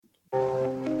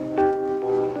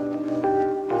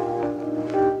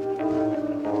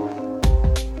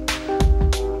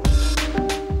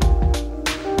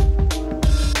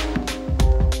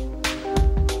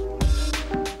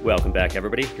back,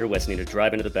 everybody. You're listening to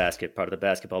Drive Into the Basket, part of the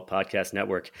Basketball Podcast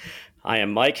Network. I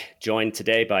am Mike, joined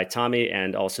today by Tommy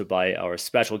and also by our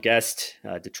special guest,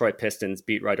 Detroit Pistons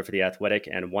beat writer for The Athletic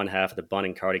and one half of the Bun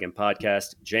and Cardigan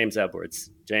podcast, James Edwards.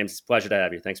 James, it's a pleasure to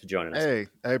have you. Thanks for joining us. Hey,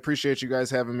 I appreciate you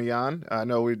guys having me on. I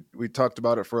know we talked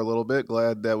about it for a little bit.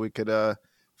 Glad that we could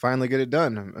finally get it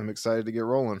done. I'm excited to get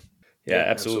rolling. Yeah,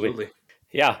 absolutely.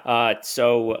 Yeah,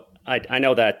 so I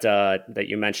know that that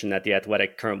you mentioned that The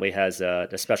Athletic currently has a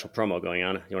special promo going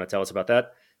on. You want to tell us about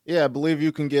that? Yeah, I believe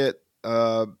you can get,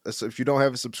 if you don't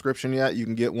have a subscription yet, you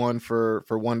can get one for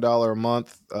 $1 a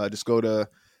month. Just go to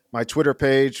my Twitter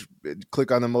page,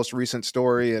 click on the most recent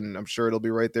story, and I'm sure it'll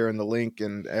be right there in the link.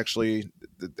 And actually,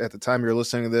 at the time you're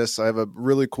listening to this, I have a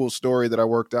really cool story that I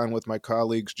worked on with my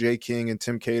colleagues, Jay King and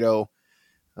Tim Cato.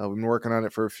 We've been working on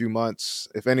it for a few months.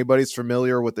 If anybody's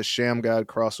familiar with the Sham God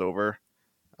crossover,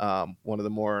 one of the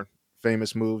more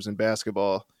famous moves in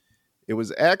basketball, it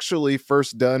was actually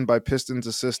first done by Pistons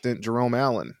assistant Jerome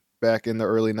Allen back in the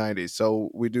early 90s. So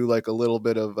we do like a little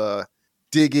bit of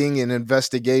digging and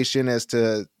investigation as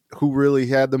to who really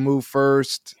had the move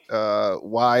first,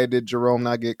 why did Jerome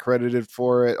not get credited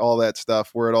for it, all that stuff,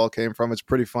 where it all came from. It's a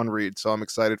pretty fun read, so I'm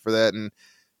excited for that. And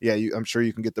yeah, I'm sure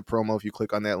you can get the promo if you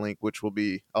click on that link, which I'll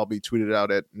be tweeted out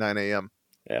at 9 a.m.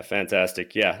 Yeah,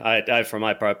 fantastic. Yeah, I for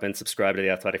my part been subscribed to The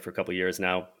Athletic for a couple of years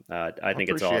now. I think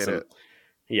it's awesome. It.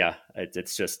 Yeah,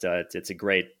 it's just it's a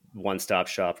great one-stop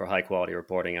shop for high-quality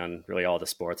reporting on really all the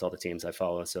sports, all the teams I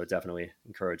follow. So definitely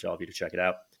encourage all of you to check it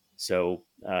out. So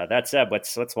that said,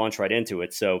 let's launch right into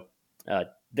it. So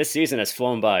this season has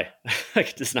flown by.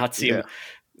 It does not seem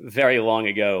very long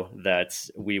ago that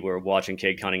we were watching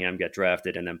Cade Cunningham get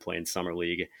drafted and then play in summer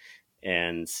league,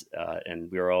 and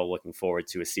we were all looking forward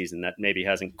to a season that maybe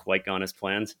hasn't quite gone as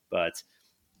planned, but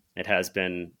it has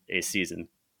been a season.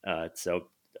 So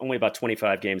only about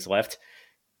 25 games left.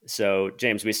 So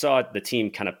James, we saw the team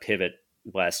kind of pivot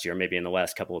last year, maybe in the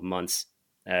last couple of months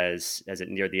as it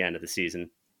neared the end of the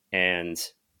season. And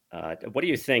what do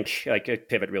you think, like a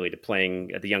pivot really to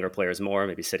playing the younger players more,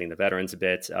 maybe sitting the veterans a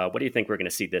bit? What do you think we're going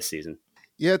to see this season?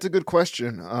 Yeah, it's a good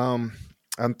question.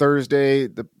 On Thursday,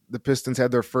 the Pistons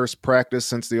had their first practice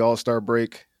since the All-Star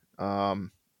break. And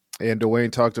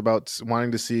Dwayne talked about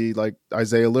wanting to see like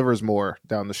Isaiah Livers more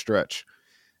down the stretch.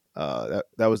 That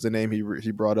was the name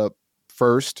he brought up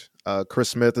first. Chris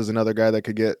Smith is another guy that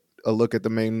could get a look at the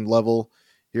main level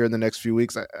here in the next few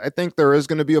weeks. I think there is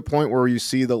going to be a point where you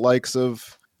see the likes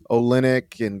of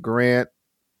Olynyk and Grant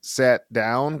sat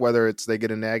down, whether it's they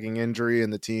get a nagging injury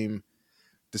and the team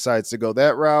decides to go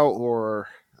that route, or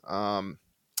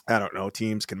I don't know,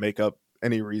 teams can make up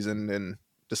any reason and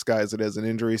disguise it as an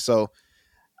injury. So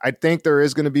I think there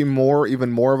is going to be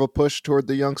even more of a push toward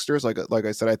the youngsters. Like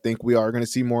I said, I think we are going to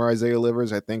see more Isaiah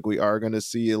Livers. I think we are going to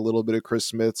see a little bit of Chris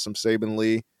Smith, some Saben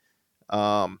Lee.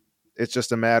 It's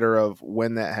just a matter of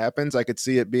when that happens. I could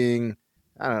see it being,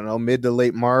 I don't know, mid to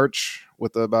late March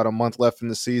with about a month left in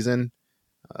the season.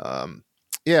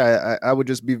 I would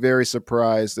just be very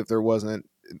surprised if there wasn't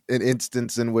an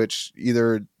instance in which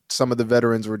either some of the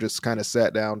veterans were just kind of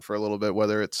sat down for a little bit,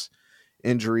 whether it's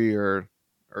injury or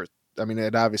I mean,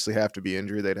 it'd obviously have to be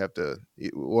injury. They'd have to,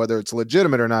 whether it's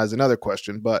legitimate or not is another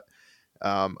question, but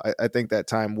I think that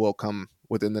time will come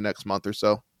within the next month or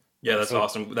so. Yeah, that's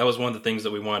awesome. That was one of the things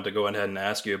that we wanted to go ahead and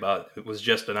ask you about. It was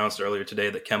just announced earlier today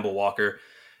that Kemba Walker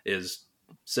is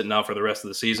sitting out for the rest of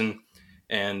the season.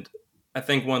 And I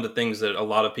think one of the things that a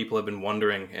lot of people have been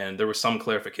wondering, and there was some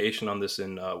clarification on this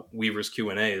in Weaver's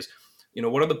Q&A, is,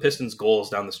 what are the Pistons' goals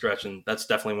down the stretch? And that's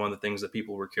definitely one of the things that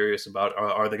people were curious about.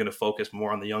 Are they going to focus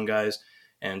more on the young guys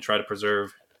and try to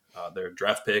preserve their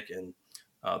draft pick and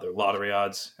their lottery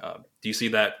odds? Do you see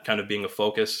that kind of being a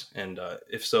focus? And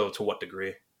if so, to what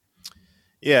degree?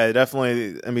 Yeah,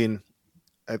 definitely. I mean,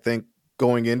 I think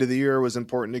going into the year was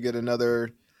important to get another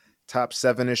top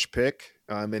 7-ish pick.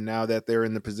 And now that they're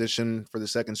in the position for the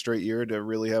second straight year to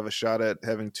really have a shot at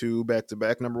having 2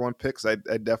 back-to-back number 1 picks, I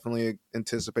definitely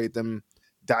anticipate them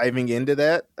diving into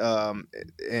that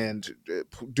and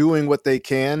doing what they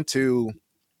can to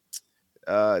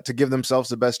give themselves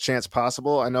the best chance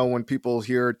possible. I know when people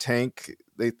hear tank,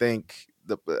 they think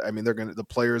the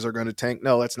players are going to tank.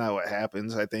 No, that's not what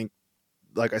happens. I think,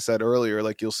 like I said earlier,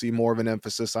 like you'll see more of an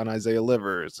emphasis on Isaiah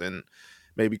Livers and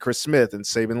maybe Chris Smith and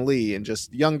Saben Lee and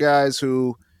just young guys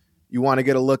who you want to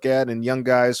get a look at, and young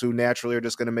guys who naturally are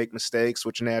just going to make mistakes,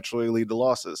 which naturally lead to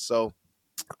losses. So,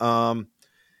 I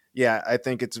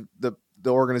think it's the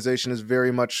organization is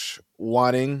very much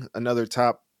wanting another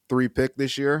top 3 pick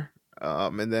this year.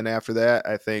 And then after that,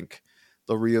 I think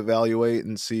they'll reevaluate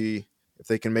and see if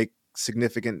they can make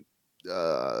significant,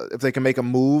 if they can make a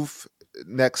move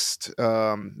next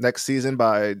season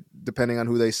by depending on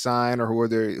who they sign or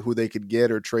who they could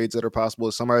get or trades that are possible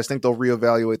this summer. I think they'll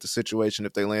reevaluate the situation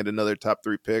if they land another top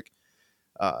 3 pick,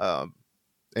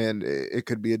 and it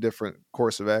could be a different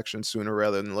course of action sooner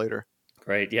rather than later.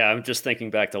 Great, yeah. I'm just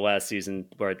thinking back to last season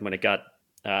when it got.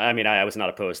 I mean, I was not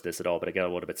opposed to this at all, but it got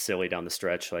a little bit silly down the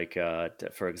stretch. Like,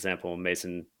 for example,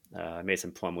 Mason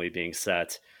Plumlee being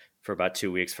sat for about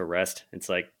 2 weeks for rest. It's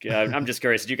like, I'm just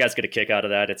curious, did you guys get a kick out of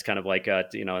that? It's kind of like,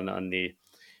 on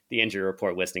the injury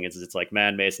report listing, it's like,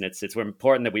 man, Mason, it's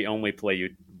important that we only play you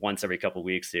once every couple of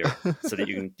weeks here so that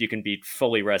you can be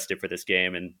fully rested for this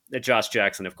game. And Josh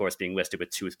Jackson, of course, being listed with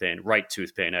right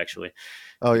tooth pain, actually.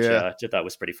 Oh, which, yeah. Which I thought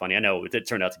was pretty funny. I know it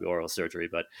turned out to be oral surgery,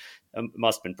 but it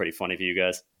must have been pretty funny for you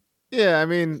guys. Yeah, I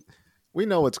mean, we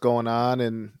know what's going on,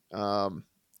 and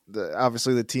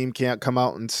obviously the team can't come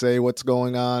out and say what's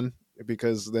going on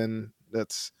because then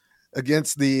that's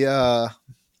against the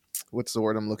what's the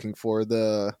word I'm looking for?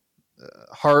 The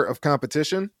heart of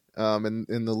competition, and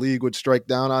the league would strike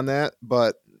down on that.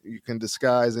 But you can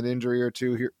disguise an injury or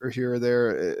two here or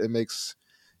there. It makes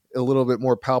it a little bit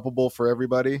more palpable for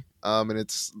everybody. And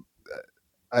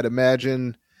I'd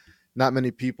imagine not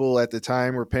many people at the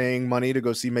time were paying money to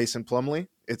go see Mason Plumlee.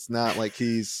 It's not like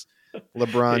he's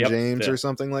LeBron James or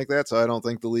something like that. So I don't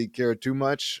think the league cared too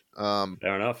much.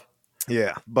 Fair enough.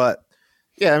 Yeah. But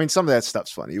yeah, I mean, some of that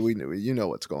stuff's funny. You know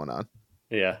what's going on.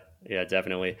 Yeah,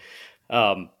 definitely.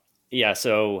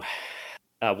 So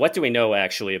what do we know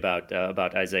actually about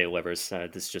Isaiah Livers?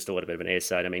 This is just a little bit of an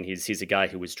A-side. I mean, he's a guy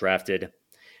who was drafted.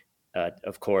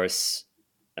 Of course,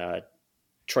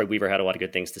 Troy Weaver had a lot of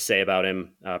good things to say about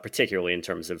him, particularly in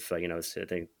terms of,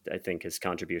 I think his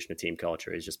contribution to team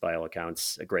culture is just by all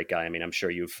accounts a great guy. I mean, I'm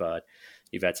sure you've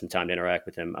had some time to interact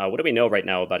with him. What do we know right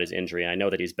now about his injury? I know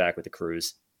that he's back with the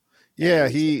Crews. Yeah,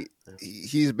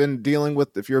 he's been dealing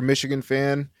with, if you're a Michigan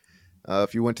fan,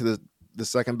 if you went to the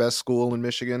second best school in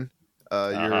Michigan,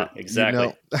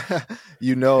 exactly.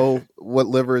 You know what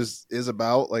Livers is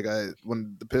about. Like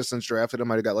when the Pistons drafted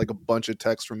him, I got like a bunch of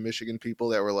texts from Michigan people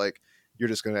that were like, "You're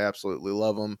just going to absolutely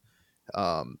love him."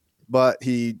 But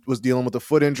he was dealing with a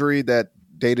foot injury that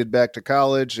dated back to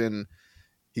college, and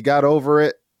he got over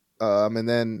it, and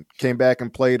then came back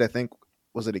and played. I think,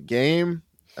 was it a game?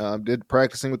 Did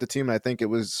practicing with the team, and I think it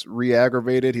was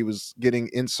re-aggravated. He was getting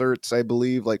inserts, I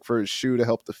believe, like for his shoe to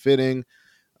help the fitting.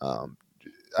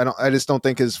 I just don't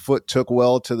think his foot took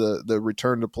well to the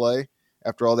return to play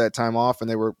after all that time off, and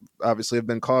they were obviously have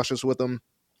been cautious with him,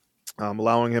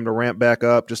 allowing him to ramp back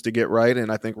up just to get right. And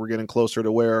I think we're getting closer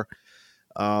to where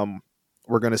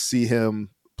we're going to see him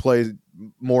play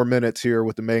more minutes here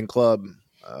with the main club.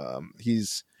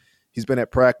 He's been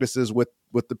at practices with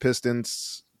the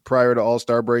Pistons prior to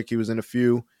All-Star break. He was in a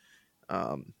few.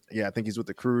 I think he's with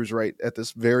the Crews right at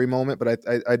this very moment. But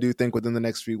I do think within the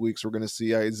next few weeks we're going to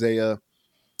see Isaiah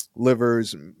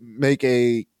Livers make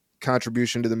a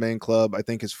contribution to the main club. I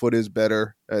think his foot is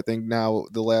better. I think now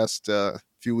the last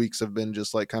few weeks have been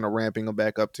just like kind of ramping him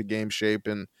back up to game shape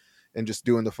and just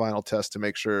doing the final test to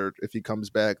make sure if he comes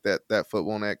back that foot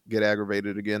won't get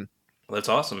aggravated again. Well, that's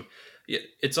awesome. Yeah,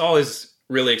 it's always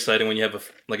really exciting when you have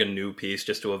a new piece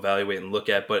just to evaluate and look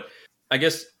at. But I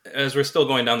guess as we're still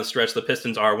going down the stretch, the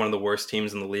Pistons are one of the worst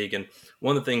teams in the league. And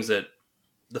one of the things that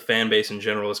the fan base in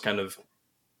general is kind of,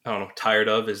 tired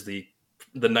of is the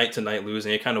night to night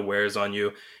losing. It kind of wears on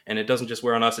you, and it doesn't just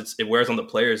wear on us. It wears on the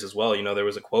players as well. There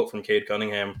was a quote from Cade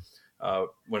Cunningham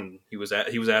when he was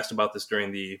asked about this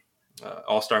during the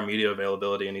All-Star media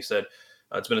availability. And he said,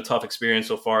 it's been a tough experience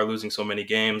so far, losing so many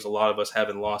games. A lot of us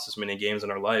haven't lost as many games in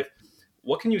our life.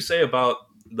 What can you say about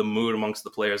the mood amongst the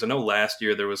players? I know last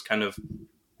year there was kind of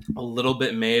a little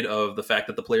bit made of the fact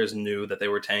that the players knew that they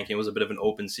were tanking. It was a bit of an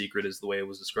open secret is the way it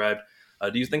was described.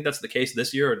 Do you think that's the case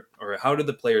this year, or how do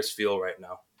the players feel right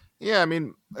now? Yeah, I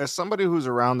mean, as somebody who's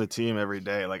around the team every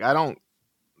day,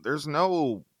 there's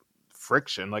no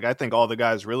friction. Like, I think all the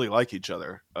guys really like each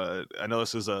other. I know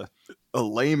this is a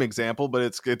lame example, but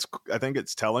it's I think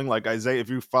it's telling. Like Isaiah, if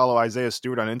you follow Isaiah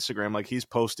Stewart on Instagram, like he's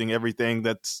posting everything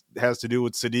that has to do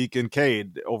with Sadiq and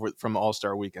Cade over from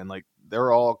All-Star weekend. Like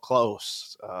they're all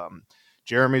close.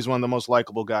 Jeremy's one of the most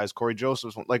likable guys. Corey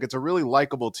Joseph's it's a really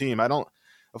likable team.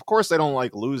 Of course they don't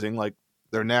like losing. Like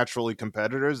they're naturally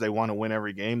competitors. They want to win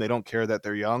every game. They don't care that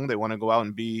they're young. They want to go out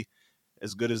and be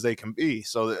as good as they can be.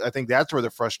 So I think that's where the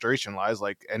frustration lies.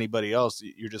 Like anybody else,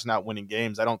 you're just not winning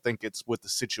games. I don't think it's with the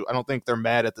situation. I don't think they're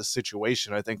mad at the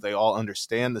situation. I think they all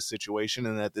understand the situation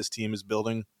and that this team is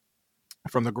building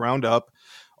from the ground up.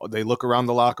 They look around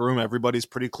the locker room. Everybody's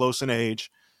pretty close in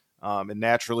age. And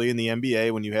naturally in the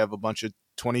NBA, when you have a bunch of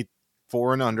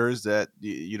 4 and unders that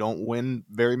you don't win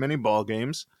very many ball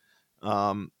games.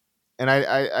 And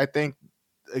I think,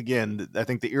 again, I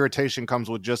think the irritation comes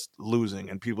with just losing,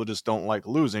 and people just don't like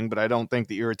losing, but I don't think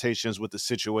the irritation is with the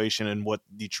situation and what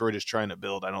Detroit is trying to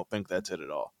build. I don't think that's it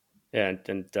at all. Yeah,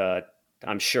 and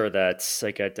I'm sure that's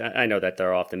like I know that there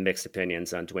are often mixed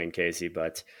opinions on Dwayne Casey,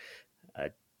 but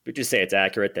would you say it's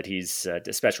accurate that he's,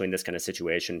 especially in this kind of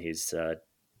situation, he's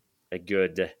a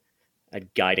good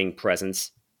guiding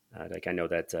presence? Like I know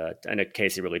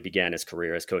Casey really began his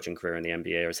coaching career in the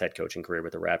NBA, or his head coaching career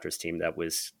with the Raptors team that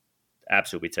was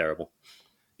absolutely terrible.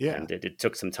 Yeah, and it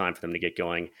took some time for them to get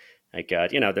going. Like I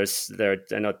think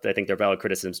there are valid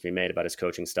criticisms to be made about his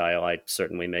coaching style. I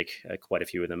certainly make quite a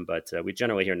few of them, but we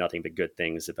generally hear nothing but good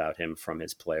things about him from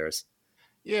his players.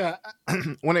 Yeah,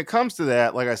 when it comes to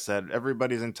that, like I said,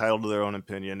 everybody's entitled to their own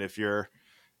opinion. If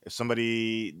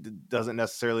somebody doesn't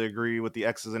necessarily agree with the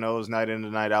X's and O's night in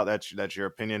and night out, that's your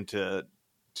opinion to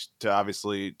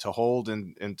obviously to hold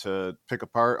and to pick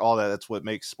apart. All that, that's what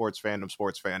makes sports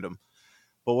fandom.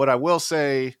 But what I will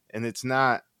say, and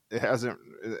I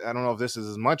don't know if this is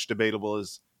as much debatable,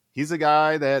 as he's a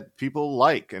guy that people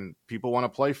like and people want to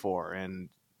play for. And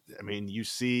I mean, you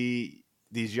see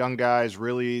these young guys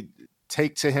really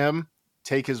take to him,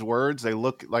 take his words. They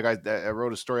look like I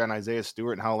wrote a story on Isaiah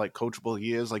Stewart and how like coachable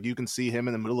he is. Like you can see him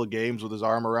in the middle of games with his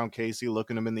arm around Casey,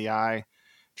 looking him in the eye,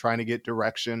 trying to get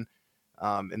direction.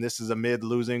 And this is amid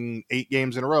losing 8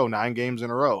 games in a row, 9 games in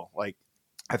a row. Like,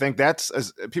 I think that's,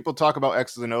 as people talk about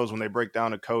X's and O's when they break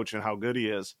down a coach and how good he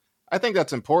is. I think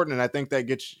that's important, and I think that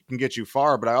can get you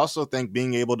far. But I also think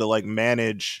being able to like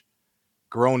manage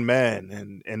grown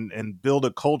men and build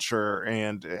a culture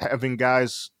and having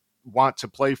guys want to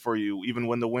play for you even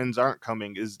when the wins aren't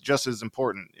coming is just as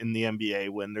important in the NBA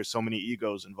when there's so many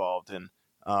egos involved. And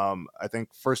I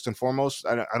think first and foremost,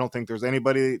 I don't think there's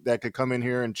anybody that could come in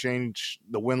here and change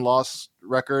the win-loss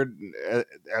record.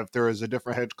 If there is a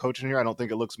different head coach in here, I don't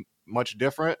think it looks much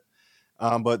different.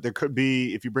 But there could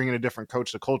be, if you bring in a different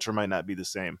coach, the culture might not be the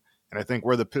same. And I think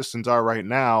where the Pistons are right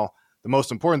now, the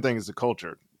most important thing is the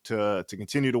culture, to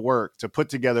continue to work, to put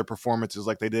together performances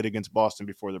like they did against Boston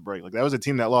before the break. Like that was a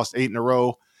team that lost 8 in a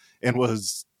row and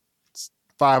was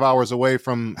 5 hours away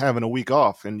from having a week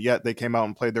off, and yet they came out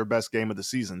and played their best game of the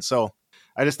season. So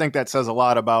I just think that says a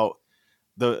lot about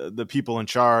the people in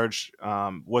charge,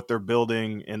 what they're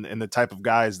building, and the type of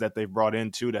guys that they've brought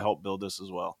in to help build this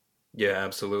as well. Yeah,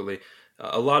 absolutely.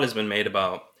 A lot has been made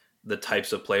about the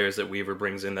types of players that Weaver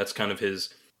brings in. That's kind of his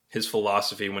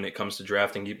philosophy when it comes to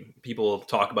drafting. People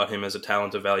talk about him as a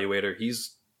talent evaluator.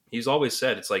 He's always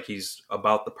said it's like he's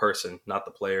about the person, not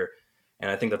the player. And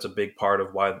I think that's a big part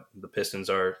of why the Pistons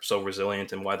are so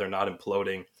resilient and why they're not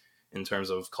imploding in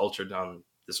terms of culture down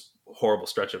this horrible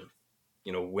stretch of,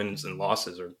 wins and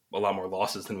losses, or a lot more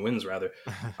losses than wins rather.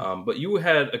 But you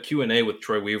had a Q&A with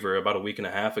Troy Weaver about a week and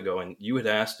a half ago, and you had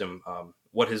asked him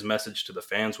what his message to the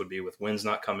fans would be with wins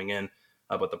not coming in,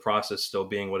 but the process still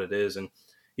being what it is. And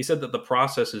he said that the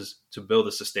process is to build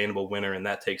a sustainable winner, and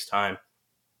that takes time.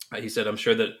 He said, I'm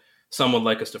sure that some would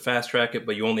like us to fast track it,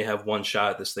 but you only have one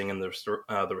shot at this thing in the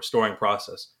restoring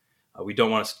process. We don't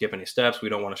want to skip any steps. We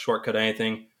don't want to shortcut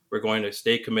anything. We're going to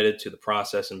stay committed to the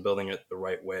process and building it the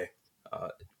right way.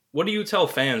 What do you tell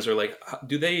fans, or like,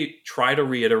 do they try to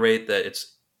reiterate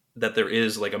that there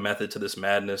is like a method to this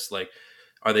madness? Like,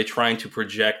 are they trying to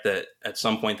project that at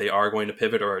some point they are going to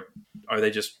pivot, or are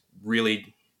they just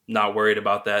really not worried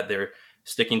about that? They're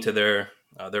sticking to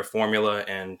their formula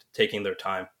and taking their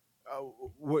time.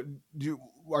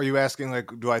 Are you asking, like,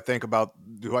 do I think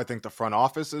the front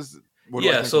office is?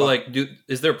 Yeah. So like,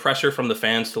 is there pressure from the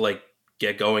fans to like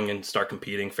get going and start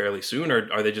competing fairly soon,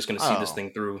 or are they just going to see this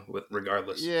thing through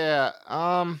regardless? Yeah.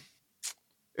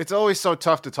 It's always so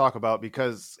tough to talk about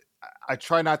because I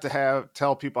try not to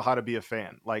tell people how to be a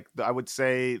fan. Like I would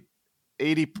say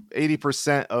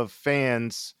 80% of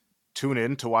fans tune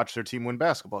in to watch their team win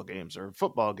basketball games or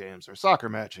football games or soccer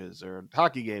matches or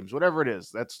hockey games, whatever it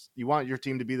is. You want your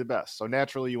team to be the best. So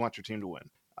naturally you want your team to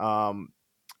win.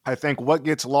 I think what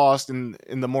gets lost in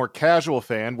the more casual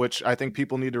fan, which I think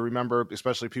people need to remember,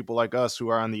 especially people like us who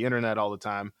are on the internet all the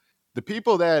time, the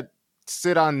people that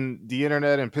sit on the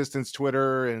internet and Pistons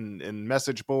Twitter and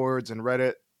message boards and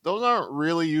Reddit, those aren't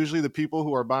really usually the people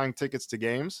who are buying tickets to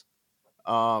games.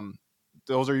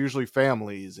 Those are usually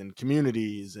families and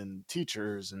communities and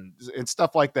teachers and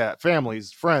stuff like that.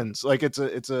 Families, friends, like it's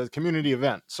a community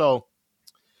event. So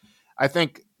I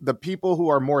think the people who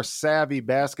are more savvy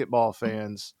basketball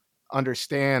fans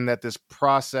understand that this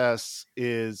process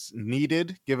is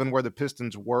needed given where the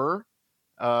Pistons were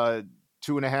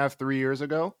 2.5, 3 years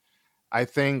ago. I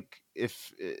think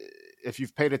if if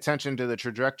you've paid attention to the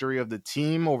trajectory of the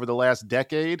team over the last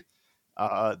decade,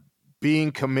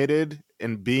 being committed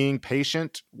and being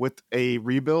patient with a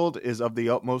rebuild is of the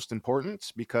utmost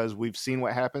importance, because we've seen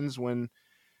what happens when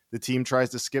the team tries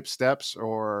to skip steps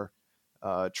or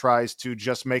tries to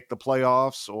just make the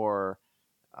playoffs or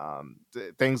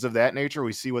things of that nature.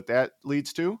 We see what that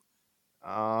leads to.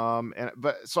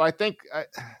 So I think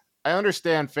I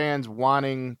understand fans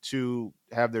wanting to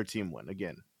have their team win.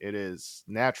 Again, it is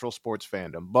natural sports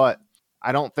fandom, but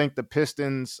I don't think the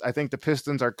Pistons, I think the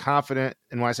Pistons are confident.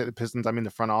 And when I say the Pistons, I mean the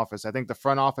front office. I think the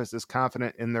front office is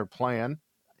confident in their plan,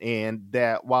 and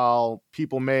that while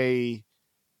people may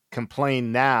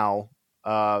complain now,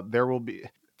 there will be,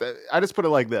 I just put it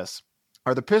like this.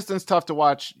 Are the Pistons tough to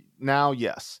watch now?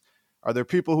 Yes. Are there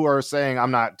people who are saying,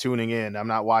 I'm not tuning in, I'm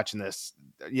not watching this?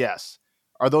 Yes.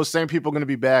 Are those same people going to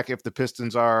be back if the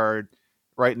Pistons are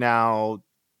right now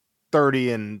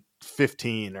 30-15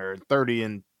 or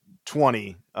 30-20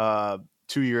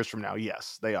 2 years from now?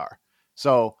 Yes, they are.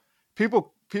 So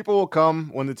people will come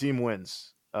when the team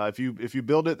wins. If you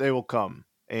build it, they will come.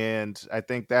 And I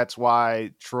think that's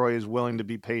why Troy is willing to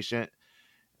be patient.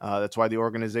 That's why the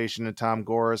organization and Tom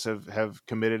Gores have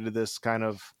committed to this kind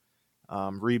of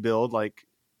rebuild. Like,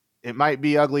 it might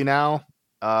be ugly now,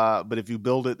 but if you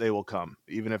build it, they will come,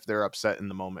 even if they're upset in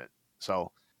the moment.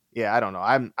 So, yeah, I don't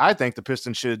know. I think the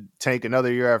Pistons should tank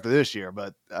another year after this year,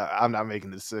 but I'm not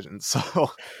making the decision. So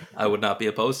I would not be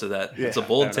opposed to that. Yeah, it's a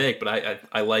bold take, but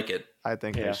I like it. I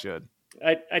think they should.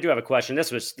 I do have a question.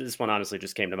 This one honestly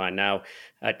just came to mind now.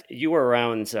 You were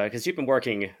around because you've been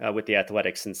working with the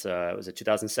Athletics since was it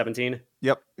 2017?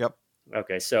 Yep.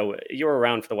 Okay, so you were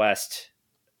around for the last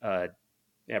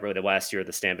really the last year of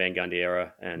the Stan Van Gundy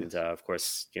era, and of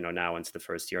course, now into the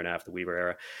first year and a half of the Weaver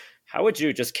era. How would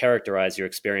you just characterize your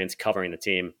experience covering the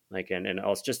team, and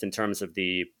also just in terms of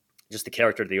the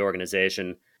character of the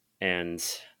organization, and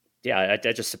I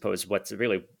just suppose what's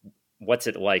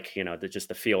it like, just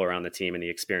the feel around the team and the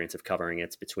experience of covering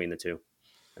it between the two,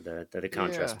 the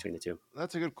contrast between the two.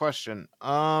 That's a good question.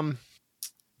 Man,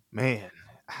 I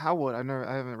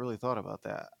haven't really thought about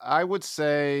that. I would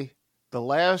say the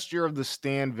last year of the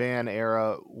Stan Van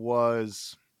era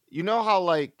was, how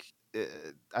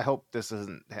I hope this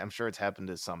isn't, I'm sure it's happened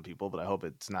to some people, but I hope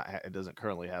it doesn't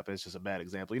currently happen. It's just a bad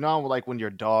example. Like when your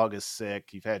dog is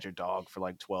sick, you've had your dog for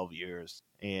like 12 years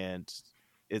and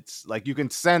it's like, you can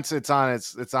sense it's on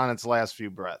its last few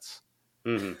breaths.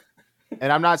 Mm-hmm.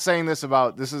 And I'm not saying this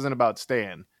isn't about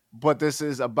Stan, but this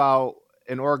is about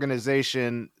an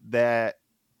organization that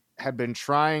had been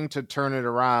trying to turn it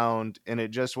around and it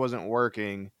just wasn't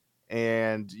working.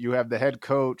 And you have the head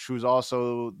coach who's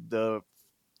also the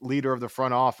leader of the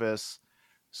front office.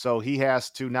 So he has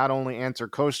to not only answer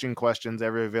coaching questions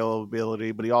every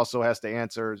availability, but he also has to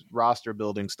answer roster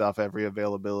building stuff every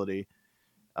availability.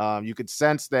 You could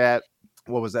sense that.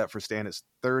 What was that for Stan? His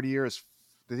third year?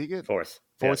 Did he get fourth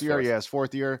year? Fourth. Yes,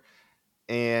 fourth year.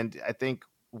 And I think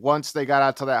once they got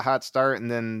out to that hot start and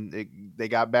then they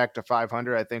got back to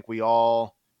 500, I think we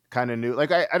all kind of knew.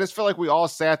 Like, I just feel like we all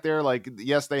sat there. Like,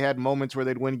 yes, they had moments where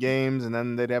they'd win games and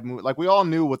then they'd have, like, we all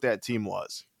knew what that team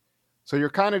was. So you're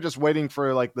kind of just waiting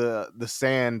for like the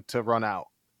sand to run out.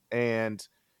 And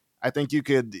I think you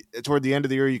could, toward the end of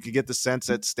the year, you could get the sense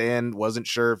that Stan wasn't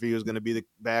sure if he was going to be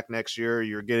back next year.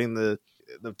 You're getting the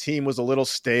team was a little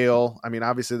stale. I mean,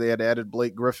 obviously they had added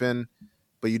Blake Griffin,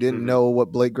 but you didn't know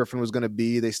what Blake Griffin was going to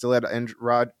be. They still had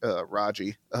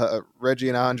Reggie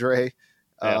and Andre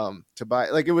to buy.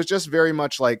 Like, it was just very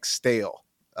much like stale.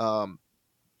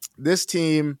 This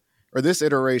team, or this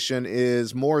iteration,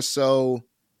 is more so,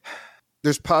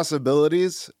 there's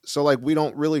possibilities. So like, we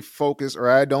don't really focus, or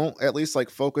I don't at least like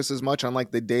focus as much on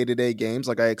like the day-to-day games.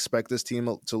 Like, I expect this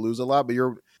team to lose a lot, but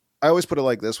I always put it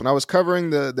like this. When I was covering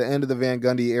the end of the Van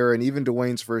Gundy era and even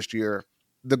Dwayne's first year,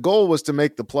 the goal was to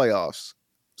make the playoffs.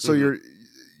 So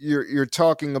you're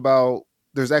talking about,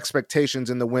 there's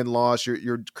expectations in the win-loss.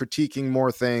 You're critiquing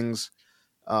more things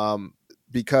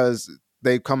because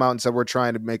they've come out and said, we're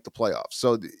trying to make the playoffs.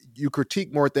 So you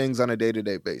critique more things on a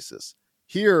day-to-day basis.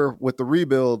 Here with the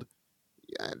rebuild,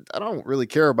 I don't really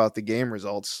care about the game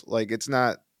results. Like, that's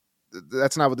not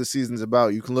what the season's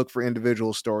about. You can look for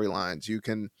individual storylines.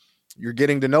 You're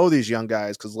getting to know these young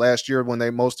guys, because last year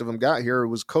when most of them got here, it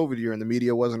was COVID year and the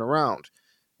media wasn't around.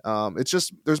 It's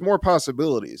just, there's more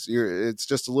possibilities. It's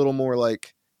just a little more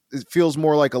like, it feels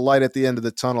more like a light at the end of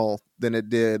the tunnel than it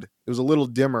did. It was a little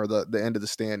dimmer the end of the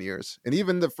Stan years, and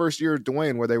even the first year of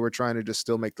Dwayne, where they were trying to just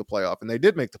still make the playoff, and they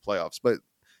did make the playoffs. But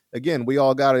again, we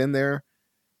all got in there.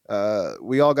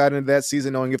 We all got into that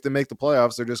season knowing if they make the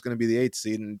playoffs, they're just going to be the 8th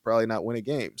seed and probably not win a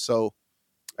game. So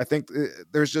I think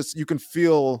there's just you can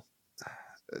feel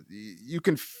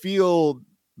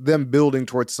them building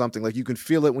towards something. Like you can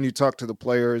feel it when you talk to the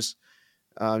players.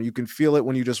 You can feel it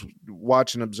when you just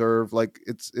watch and observe. Like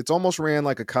it's almost ran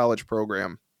like a college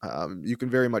program. You can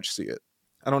very much see it.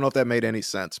 I don't know if that made any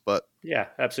sense, but yeah,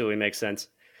 absolutely makes sense.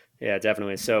 Yeah,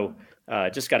 definitely. So,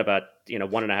 just got about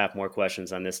 1.5 more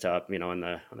questions on this top.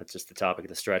 On just the topic of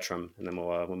the stretch run, and then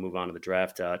we'll move on to the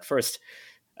draft. First,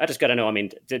 I just got to know. I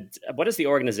mean, what does the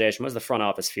organization, what does the front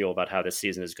office feel about how this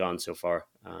season has gone so far?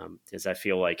 Because I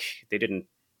feel like they didn't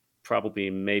probably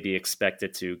maybe expect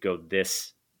it to go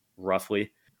this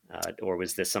roughly, or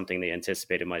was this something they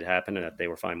anticipated might happen and that they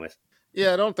were fine with?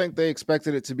 yeah, I don't think they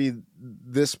expected it to be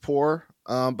this poor.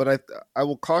 But I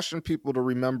will caution people to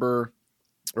remember,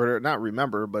 or not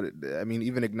remember, but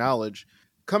even acknowledge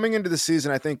coming into the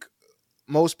season. I think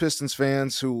most Pistons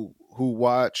fans who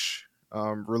watch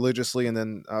religiously, and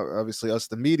then obviously us,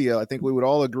 the media, I think we would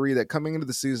all agree that coming into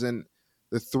the season,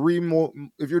 if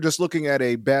you're just looking at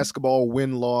a basketball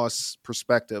win-loss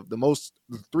perspective, the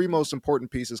three most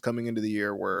important pieces coming into the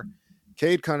year were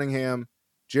Cade Cunningham,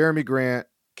 Jeremy Grant,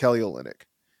 Kelly Olynyk.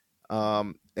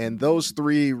 And those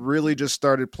three really just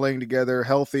started playing together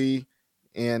healthy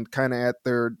and kind of at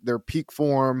their peak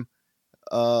form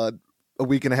a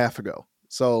week and a half ago.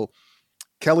 So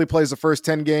Kelly plays the first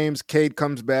 10 games. Cade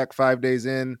comes back 5 days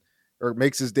in, or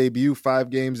makes his debut 5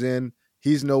 games in.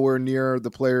 He's nowhere near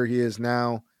the player he is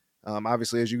now.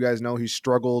 Obviously, as you guys know, he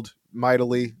struggled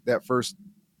mightily that first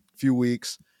few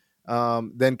weeks.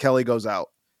 Then Kelly goes out,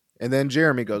 and then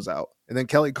Jeremy goes out, and then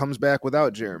Kelly comes back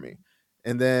without Jeremy.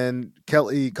 And then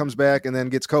Kelly comes back and then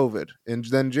gets COVID, and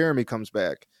then Jeremy comes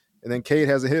back, and then Cade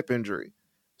has a hip injury.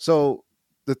 So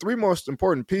the three most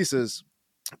important pieces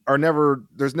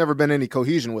there's never been any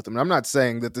cohesion with them. And I'm not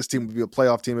saying that this team would be a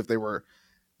playoff team if they were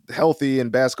healthy in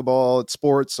basketball, it's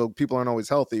sports, so people aren't always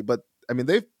healthy. But I mean,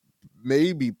 they've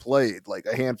maybe played like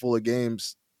a handful of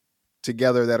games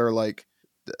together that are like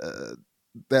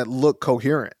that look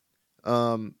coherent.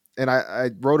 And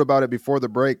I wrote about it before the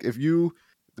break. The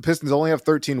Pistons only have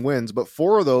 13 wins, but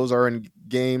 4 of those are in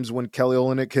games when Kelly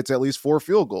Olynyk hits at least 4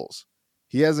 field goals.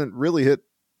 He hasn't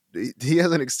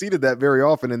exceeded that very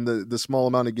often in the small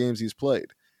amount of games he's played.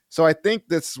 So I think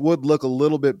this would look a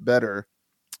little bit better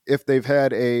if they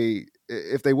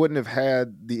wouldn't have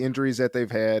had the injuries that they've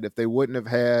had, if they wouldn't have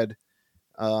had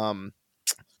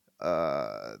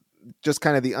just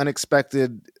kind of the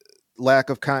unexpected lack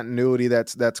of continuity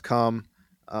that's come.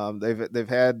 They've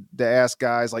had to ask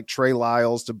guys like Trey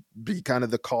Lyles to be kind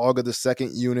of the cog of the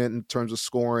second unit in terms of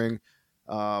scoring.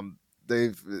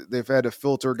 They've had to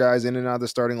filter guys in and out of the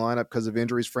starting lineup because of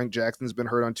injuries. Frank Jackson's been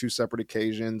hurt on 2 separate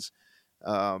occasions.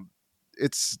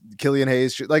 It's Killian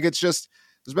Hayes.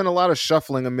 There's been a lot of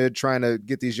shuffling amid trying to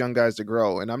get these young guys to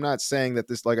grow. And I'm not saying that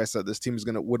this, like I said, this team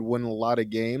would win a lot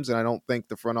of games. And I don't think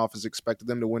the front office expected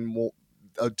them to win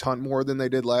a ton more than they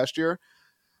did last year.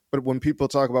 But when people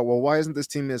talk about, well, why isn't this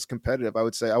team as competitive? I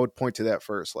would point to that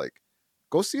first. Like,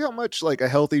 go see how much like a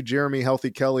healthy Jeremy, healthy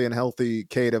Kelly, and healthy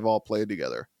Cade have all played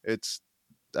together. It's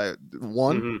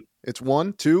one. Mm-hmm. It's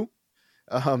 1, 2.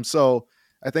 So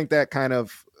I think that kind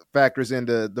of factors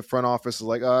into the front office. Is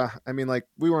like,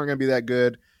 we weren't going to be that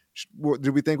good. Did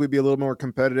we think we'd be a little more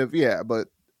competitive? Yeah, but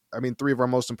 3 of our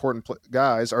most important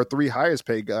guys, our 3 highest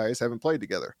paid guys, haven't played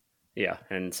together. Yeah,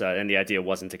 and the idea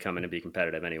wasn't to come in and be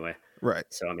competitive anyway. Right.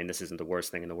 So, this isn't the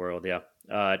worst thing in the world, yeah.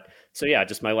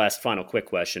 Just my last final quick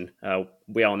question.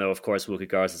 We all know, of course, Luka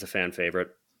Garza is a fan favorite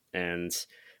and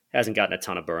hasn't gotten a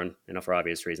ton of burn, for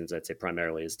obvious reasons. I'd say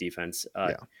primarily his defense.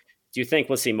 Do you think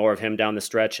we'll see more of him down the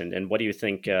stretch? And what do you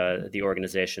think the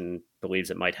organization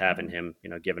believes it might have in him,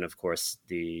 given, of course,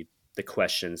 the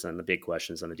questions and the big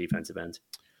questions on the defensive end?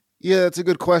 Yeah, that's a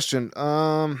good question.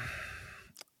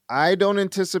 I don't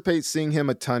anticipate seeing him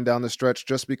a ton down the stretch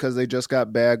just because they just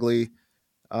got Bagley.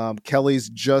 Kelly's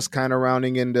just kind of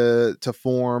rounding into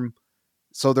form.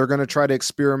 So they're going to try to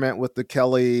experiment with the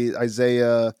Kelly,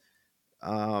 Isaiah,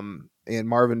 and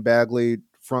Marvin Bagley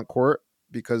front court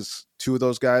because 2 of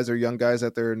those guys are young guys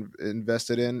that they're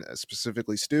invested in,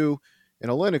 specifically Stu. And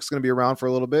Olynyk's going to be around for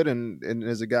a little bit and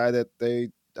is a guy that they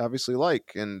obviously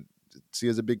like and see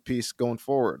as a big piece going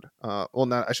forward. I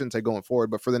shouldn't say going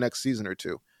forward, but for the next season or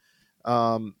 2.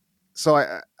 So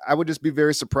I would just be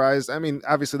very surprised.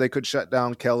 Obviously they could shut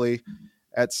down Kelly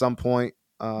at some point,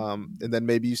 and then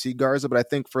maybe you see Garza, but I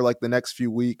think for like the next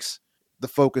few weeks, the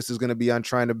focus is going to be on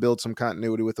trying to build some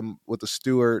continuity with the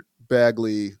Stewart,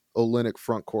 Bagley, Olynyk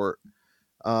front court.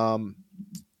 And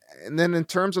then in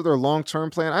terms of their long-term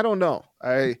plan, I don't know.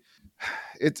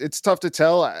 it's tough to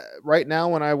tell. Right now,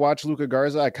 when I watch Luka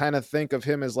Garza, I kind of think of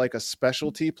him as like a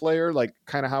specialty player, like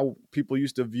kind of how people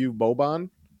used to view Boban,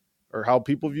 or how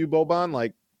people view Boban.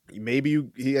 Like maybe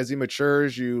he, as he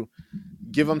matures, you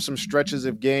give him some stretches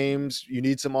of games. You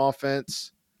need some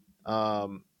offense.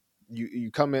 Um,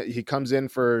 he comes in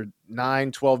for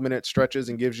 9-12 minute stretches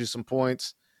and gives you some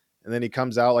points, and then he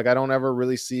comes out. Like I don't ever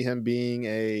really see him being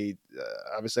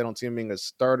obviously I don't see him being a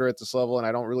starter at this level, and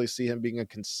I don't really see him being a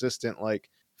consistent like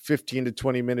 15 to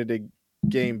 20 minute a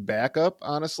game backup,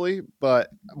 honestly. But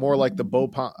more like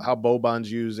how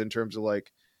Boban's used in terms of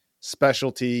like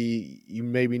specialty. You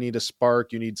maybe need a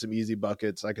spark. You need some easy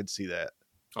buckets. I could see that.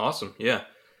 Awesome. Yeah.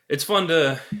 It's fun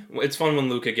when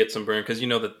Luka gets some burn because you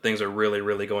know that things are really,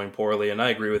 really going poorly. And I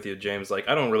agree with you, James. Like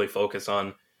I don't really focus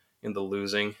on in the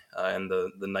losing and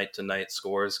the night to night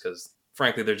scores because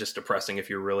frankly, they're just depressing if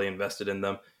you're really invested in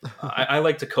them. I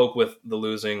like to cope with the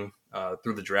losing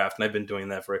through the draft. And I've been doing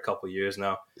that for a couple of years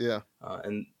now. Yeah.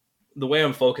 And the way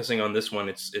I'm focusing on this one,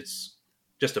 it's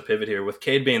just a pivot here. With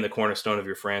Cade being the cornerstone of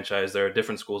your franchise, there are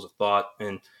different schools of thought.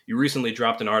 And you recently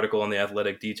dropped an article on The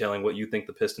Athletic detailing what you think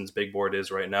the Pistons' big board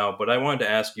is right now. But I wanted to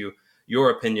ask you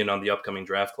your opinion on the upcoming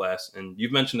draft class. And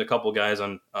you've mentioned a couple guys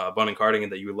on Bun and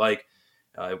Cardigan that you like,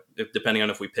 depending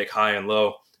on if we pick high and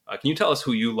low. Can you tell us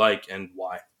who you like and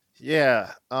why?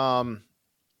 Yeah.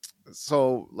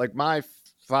 So like my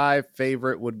 5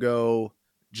 favorite would go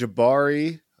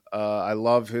Jabari. I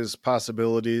love his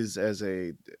possibilities as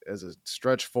a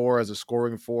stretch 4, as a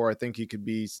scoring 4. I think he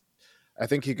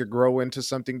could grow into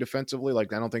something defensively.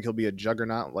 Like I don't think he'll be a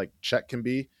juggernaut like Chet can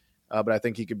be, but I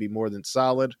think he could be more than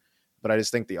solid. But I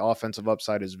just think the offensive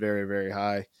upside is very, very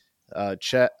high.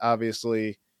 Chet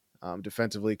obviously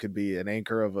defensively could be an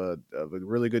anchor of a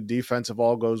really good defense if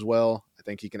all goes well. I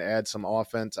think he can add some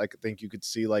offense. I think you could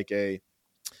see like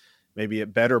maybe a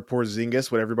better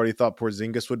Porzingis, what everybody thought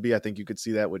Porzingis would be. I think you could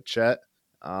see that with Chet.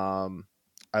 I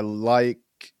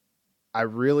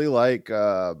really like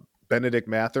Benedict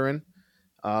Mathurin.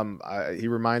 He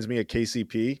reminds me of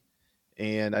KCP.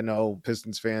 And I know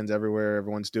Pistons fans everywhere,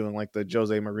 everyone's doing like the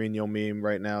Jose Mourinho meme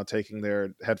right now, taking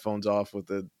their headphones off with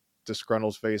the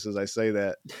disgruntled face as I say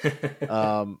that.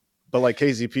 But like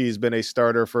KCP has been a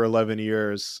starter for 11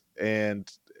 years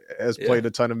and has played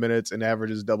a ton of minutes and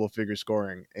averages double-figure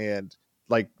scoring. And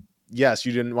like, yes,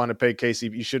 you didn't want to pay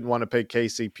KCP. You shouldn't want to pay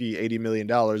KCP $80 million,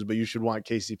 but you should want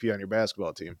KCP on your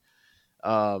basketball team.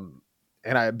 And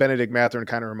Benedict Mathurin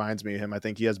kind of reminds me of him. I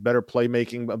think he has better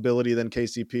playmaking ability than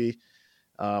KCP.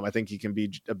 I think he can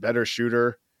be a better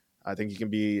shooter. I think he can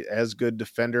be as good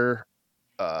defender.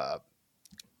 I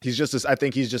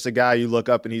think he's just a guy you look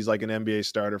up and he's like an NBA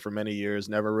starter for many years.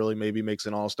 Never really maybe makes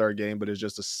an all-star game, but is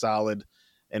just a solid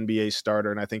NBA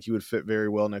starter. And I think he would fit very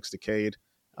well next to Cade.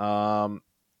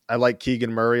 I like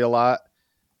Keegan Murray a lot.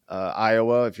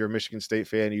 Iowa, if you're a Michigan State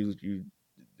fan, you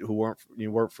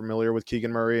weren't familiar with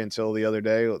Keegan Murray until the other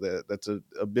day. That's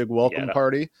a big welcome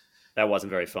party. That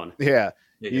wasn't very fun. Yeah.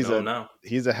 He's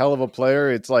a hell of a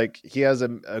player. It's like he has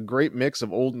a great mix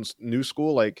of old and new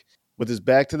school. Like with his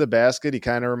back to the basket, he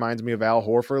kind of reminds me of Al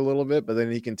Horford a little bit, but then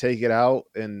he can take it out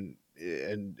and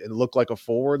look like a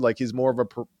forward. Like he's more of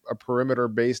a perimeter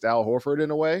based Al Horford in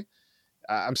a way.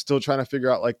 I'm still trying to figure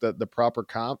out like the proper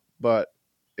comp, but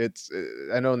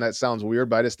I know that sounds weird,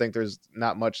 but I just think there's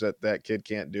not much that kid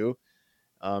can't do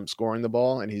scoring the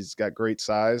ball, and he's got great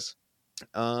size.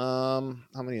 How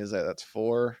many is that? That's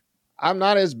 4. I'm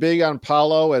not as big on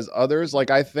Paolo as others.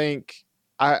 Like I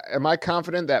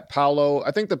confident that Paolo, I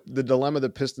think the dilemma the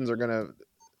Pistons are going to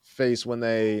face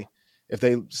if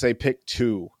they say pick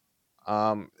 2,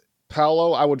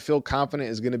 Paolo, I would feel confident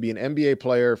is going to be an NBA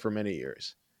player for many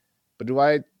years. But do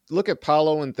I look at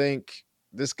Paolo and think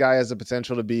this guy has the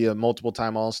potential to be a multiple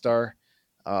time All-Star,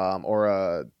 or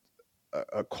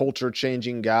a culture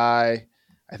changing guy?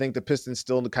 I think the Pistons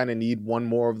still kind of need one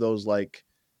more of those like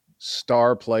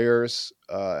star players,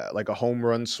 like a home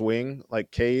run swing,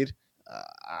 like Cade.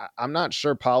 I'm not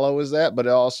sure Paolo is that, but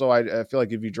also I feel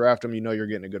like if you draft him, you're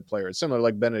getting a good player. It's similar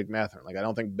like Benedict Mathurin. Like I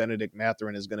don't think Benedict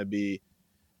Mathurin is going to be.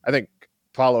 I think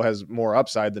Paolo has more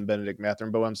upside than Benedict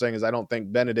Mathurin, but what I'm saying is I don't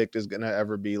think Benedict is going to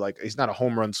ever be like. He's not a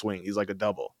home run swing. He's like a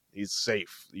double. He's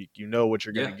safe. You know what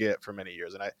you're going to get for many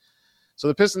years, so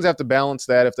the Pistons have to balance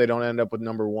that if they don't end up with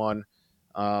number 1.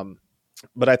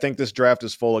 But I think this draft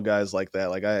is full of guys like that.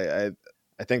 Like I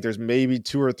think there's maybe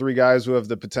 2 or 3 guys who have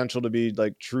the potential to be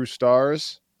like true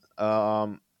stars.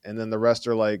 And then the rest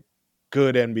are like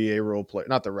good NBA role players.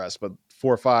 Not the rest, but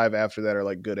 4 or 5 after that are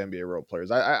like good NBA role players.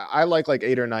 I like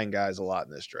 8 or 9 guys a lot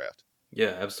in this draft.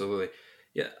 Yeah, absolutely.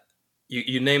 Yeah.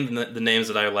 You named the names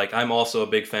that I like. I'm also a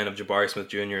big fan of Jabari Smith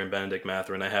Jr. and Benedict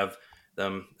Mathurin. I have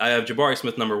I have Jabari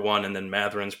Smith number 1, and then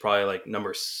Matherin's probably like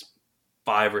number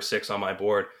 5 or 6 on my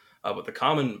board. But the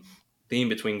common theme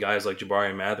between guys like Jabari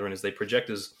and Matherin is they project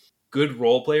as good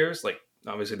role players. Like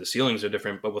obviously the ceilings are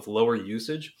different, but with lower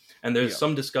usage. And there's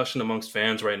some discussion amongst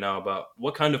fans right now about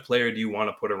what kind of player do you want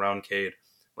to put around Cade?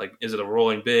 Like, is it a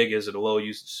rolling big? Is it a low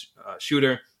usage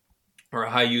shooter? Or a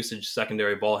high usage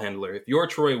secondary ball handler? If you're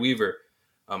Troy Weaver,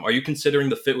 are you considering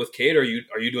the fit with Cade, or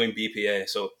are you doing BPA?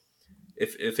 So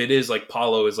if it is like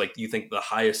Paulo is like you think the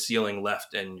highest ceiling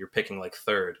left, and you're picking like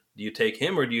third, do you take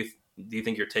him, or do you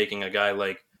think you're taking a guy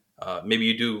like maybe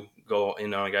you do go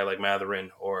in on a guy like Matherin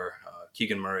or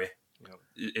Keegan Murray?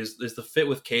 Is the fit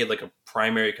with Cade like a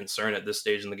primary concern at this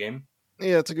stage in the game?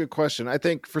 Yeah, it's a good question. I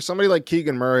think for somebody like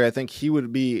Keegan Murray, I think he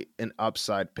would be an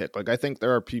upside pick. Like, I think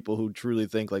there are people who truly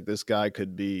think like this guy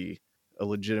could be a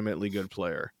legitimately good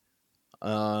player.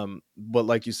 But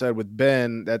like you said with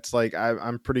Ben, that's like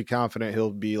I'm pretty confident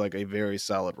he'll be like a very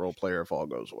solid role player if all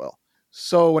goes well.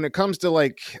 So when it comes to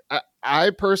like,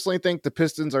 I personally think the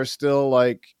Pistons are still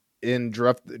like in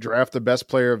draft the best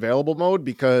player available mode,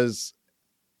 because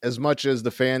as much as the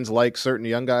fans like certain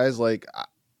young guys, like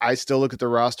I still look at the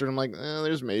roster and I'm like,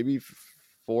 there's maybe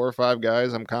 4 or 5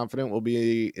 guys I'm confident will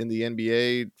be in the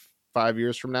NBA 5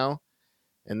 years from now.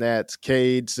 And that's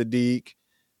Cade, Sadiq,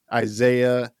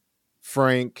 Isaiah,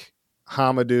 Frank,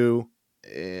 Hamadou,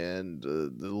 and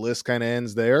the list kind of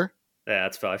ends there. Yeah,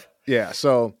 that's 5. Yeah,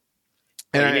 so...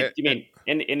 And you mean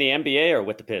in the NBA or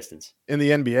with the Pistons? In the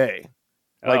NBA.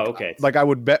 Like, okay. Like I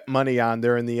would bet money on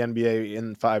they're in the NBA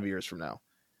in 5 years from now.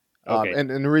 Okay. And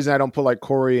the reason I don't put like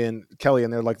Corey and Kelly in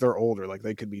there, like they're older, like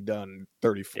they could be done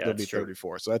 34. Yeah, they'll be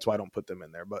 34. So that's why I don't put them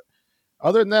in there. But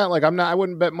other than that, like I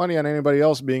wouldn't bet money on anybody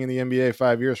else being in the NBA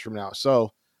 5 years from now.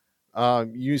 So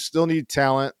you still need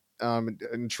talent.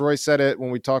 And Troy said it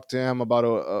when we talked to him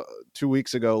about 2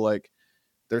 weeks ago, like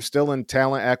they're still in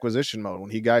talent acquisition mode. When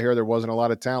he got here, there wasn't a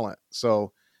lot of talent.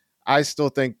 So I still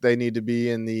think they need to be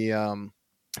in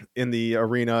the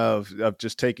arena of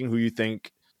just taking who you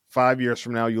think 5 years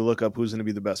from now, you look up who's going to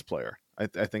be the best player.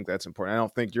 I think that's important. I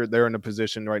don't think they're in a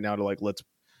position right now to like, let's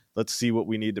see what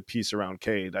we need to piece around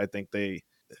Cade. I think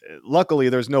luckily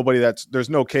there's no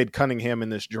Cade Cunningham in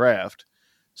this draft.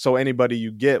 So anybody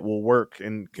you get will work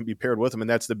and can be paired with him. And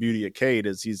that's the beauty of Cade,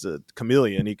 is he's a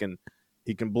chameleon. He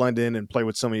can blend in and play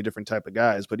with so many different type of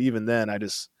guys. But even then,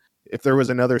 if there was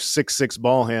another 6'6"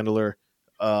 ball handler,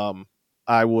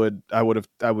 I would,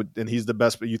 and he's the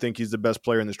best, but you think he's the best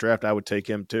player in this draft, I would take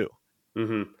him too.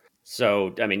 Mm-hmm.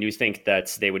 So, I mean, you think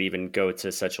that they would even go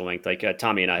to such a length? Like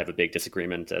Tommy and I have a big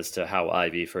disagreement as to how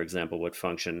Ivy, for example, would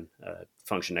function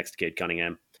next to Cade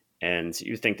Cunningham. And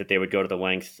you think that they would go to the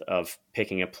length of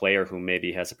picking a player who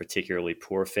maybe has a particularly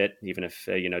poor fit, even if,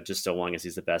 just so long as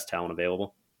he's the best talent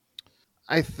available?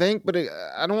 I think, but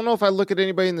I don't know if I look at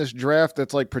anybody in this draft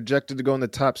that's like projected to go in the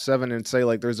top 7 and say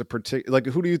like there's a particular, like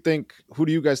who do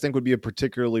you guys think would be a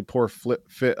particularly poor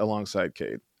fit alongside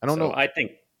Cade? I don't know. I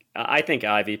think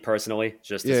Ivy personally,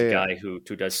 just as a guy who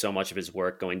does so much of his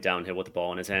work going downhill with the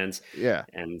ball in his hands. Yeah.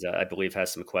 And I believe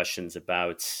has some questions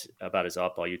about his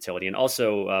off-ball utility. And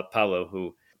also Paulo,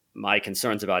 who my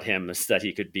concerns about him is that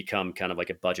he could become kind of like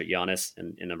a budget Giannis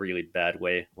in a really bad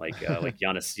way, like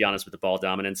Giannis with the ball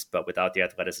dominance, but without the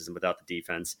athleticism, without the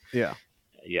defense. Yeah.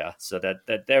 Yeah, so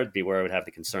that there would be where I would have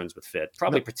the concerns with fit,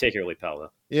 probably particularly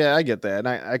Paulo. Yeah, I get that, and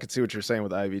I could see what you're saying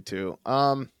with Ivy too.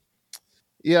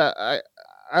 Yeah,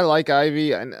 I like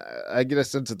Ivy, and I get a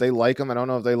sense that they like him. I don't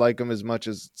know if they like him as much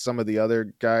as some of the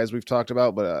other guys we've talked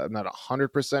about, but I'm not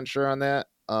 100% sure on that.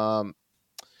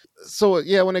 So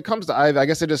yeah, when it comes to Ivy, I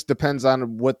guess it just depends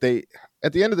on what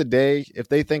at the end of the day, if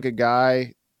they think a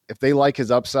guy, if they like his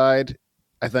upside,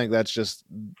 I think that's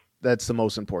the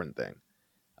most important thing.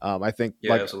 I think,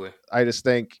 absolutely. I just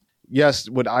think, yes,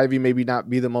 would Ivy maybe not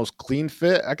be the most clean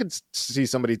fit? I could see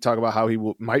somebody talk about how he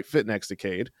might fit next to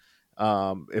Cade.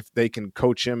 If they can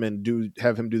coach him and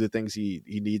have him do the things he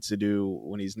needs to do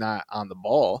when he's not on the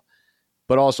ball.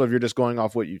 But also, if you're just going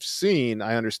off what you've seen,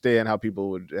 I understand how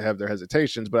people would have their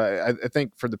hesitations. But I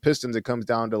think for the Pistons, it comes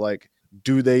down to like,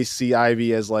 do they see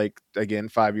Ivy as like, again,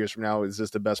 5 years from now, is this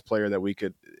the best player that we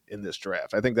could in this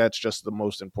draft? I think that's just the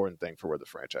most important thing for where the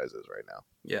franchise is right now.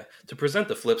 Yeah. To present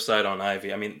the flip side on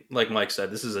Ivy, I mean, like Mike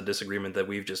said, this is a disagreement that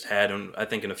we've just had. And I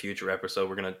think in a future episode,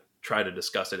 we're going to try to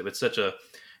discuss it. It's such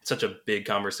a big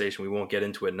conversation. We won't get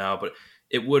into it now, but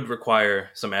it would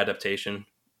require some adaptation.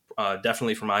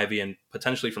 Definitely from Ivy and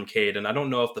potentially from Cade. And I don't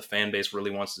know if the fan base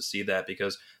really wants to see that,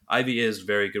 because Ivy is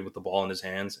very good with the ball in his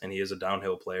hands and he is a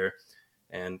downhill player.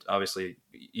 And obviously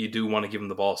you do want to give him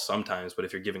the ball sometimes, but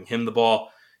if you're giving him the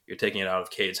ball, You're taking it out of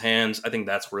Cade's hands. I think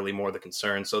that's really more the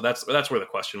concern. So that's where the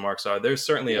question marks are. There's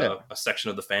certainly a section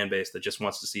of the fan base that just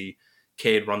wants to see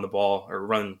Cade run the ball or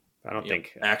run I don't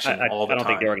think action all the time. I don't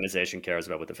think the organization cares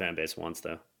about what the fan base wants,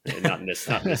 though. Not in this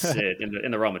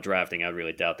in the realm of drafting. I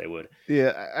really doubt they would.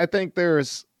 Yeah, I think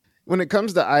when it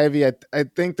comes to Ivy, I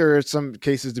think there are some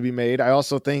cases to be made. I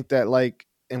also think that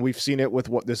and we've seen it with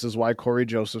this is why Corey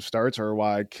Joseph starts or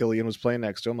why Killian was playing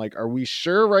next to him. Are we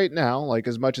sure right now,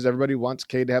 as much as everybody wants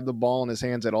Cade to have the ball in his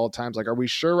hands at all times, are we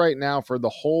sure right now for the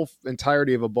whole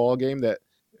entirety of a ball game that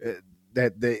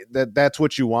that's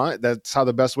what you want? That's how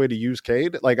the best way to use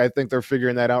Cade? I think they're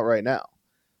figuring that out right now.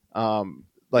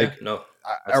 No.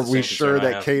 Are we sure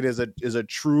that Cade is a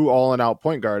true all and out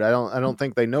point guard? I don't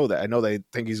think they know that. I know they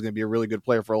think he's going to be a really good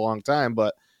player for a long time,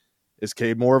 but is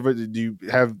Cade more of a? Do you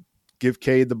give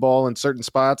Cade the ball in certain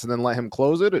spots and then let him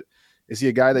close it? Is he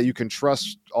a guy that you can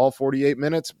trust all 48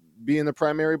 minutes being the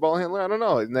primary ball handler? I don't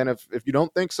know. And then if you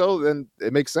don't think so, then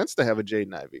it makes sense to have a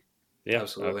Jaden Ivey. Yeah,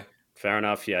 absolutely. Fair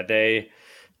enough. Yeah,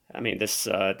 this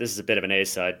is a bit of an A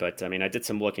side, but I did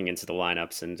some looking into the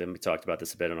lineups, and we talked about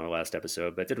this a bit on our last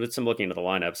episode, but did some looking into the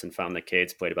lineups and found that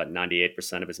Cade's played about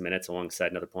 98% of his minutes alongside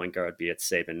another point guard, be it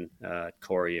Saban,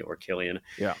 Corey, or Killian.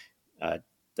 Yeah. I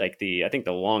think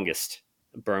the longest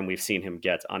burn we've seen him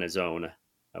get on his own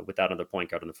without another point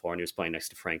guard on the floor, and he was playing next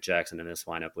to Frank Jackson in this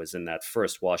lineup, was in that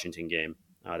first Washington game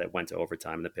that went to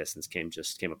overtime, and the Pistons came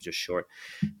up just short.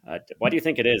 Why do you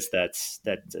think it is that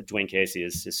Dwayne Casey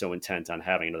is so intent on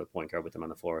having another point guard with him on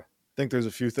the floor? I think there's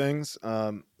a few things,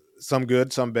 some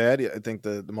good, some bad. I think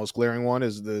the most glaring one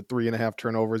is the 3.5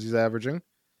 turnovers he's averaging.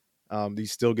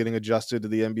 He's still getting adjusted to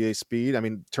the NBA speed.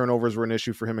 Turnovers were an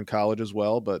issue for him in college as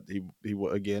well, but he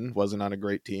again wasn't on a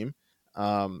great team.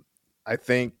 I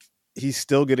think he's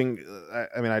still getting,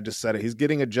 I just said it, he's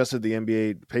getting adjusted to the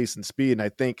NBA pace and speed. And I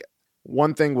think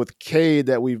one thing with Cade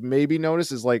that we've maybe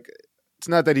noticed is it's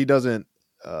not that he doesn't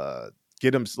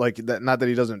get him that, not that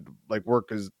he doesn't work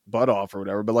his butt off or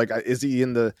whatever, but does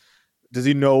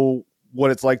he know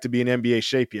what it's like to be in NBA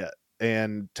shape yet?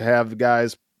 And to have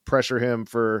guys pressure him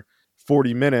for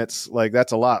 40 minutes,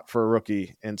 that's a lot for a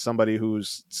rookie and somebody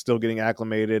who's still getting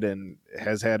acclimated and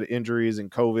has had injuries and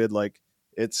COVID.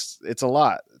 It's a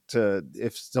lot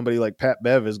if somebody like Pat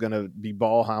Bev is going to be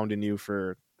ball hounding you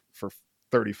for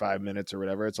 35 minutes or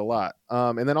whatever. It's a lot.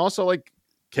 And then also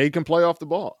Cade can play off the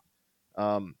ball.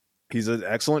 He's an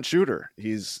excellent shooter.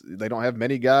 They don't have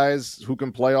many guys who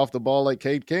can play off the ball like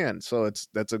Cade can. So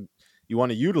you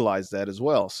want to utilize that as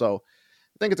well. So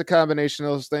I think it's a combination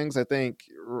of those things. I think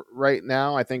right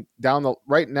now,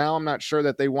 I'm not sure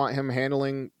that they want him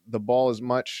handling the ball as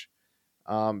much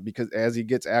because as he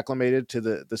gets acclimated to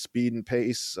the speed and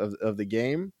pace of the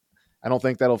game, I don't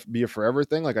think that'll be a forever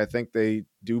thing. I think they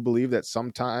do believe that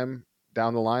sometime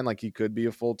down the line, he could be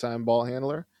a full-time ball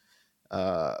handler.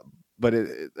 But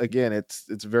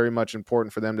it's very much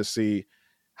important for them to see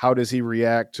how does he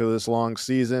react to this long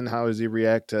season? How does he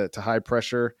react to high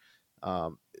pressure?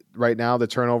 Right now, the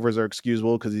turnovers are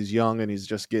excusable because he's young and he's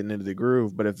just getting into the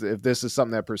groove. But if this is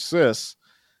something that persists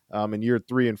in year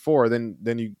 3 and 4, then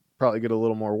you probably get a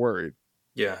little more worried.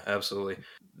 Yeah, absolutely.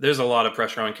 There's a lot of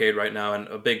pressure on Cade right now, and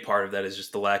a big part of that is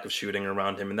just the lack of shooting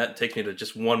around him. And that takes me to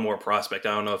just one more prospect.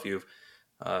 I don't know if you've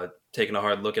taken a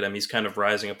hard look at him. He's kind of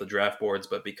rising up the draft boards,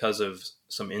 but because of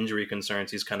some injury concerns,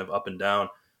 he's kind of up and down.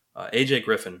 AJ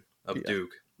Griffin of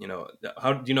Duke.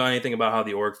 How do you know anything about how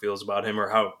the org feels about him, or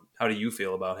how do you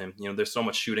feel about him? There's so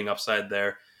much shooting upside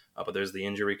there, but there's the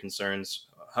injury concerns.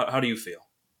 How do you feel?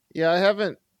 Yeah,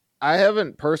 I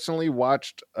haven't personally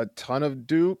watched a ton of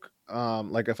Duke.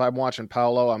 If I'm watching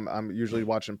Paolo, I'm usually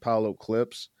watching Paolo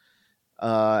clips.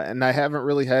 And I haven't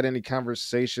really had any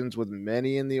conversations with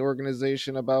many in the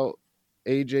organization about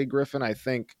AJ Griffin. I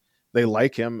think they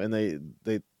like him and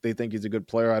they think he's a good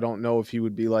player. I don't know if he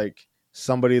would be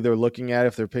somebody they're looking at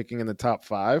if they're picking in the top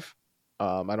 5.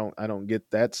 I don't get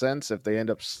that sense. If they end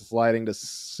up sliding to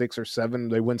 6 or 7,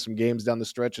 they win some games down the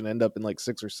stretch and end up in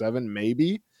 6 or 7,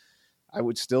 maybe. I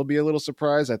would still be a little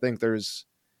surprised. I think there's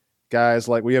guys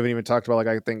we haven't even talked about.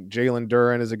 I think Jalen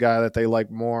Duren is a guy that they like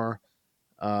more.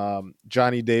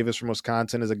 Johnny Davis from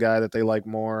Wisconsin is a guy that they like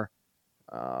more.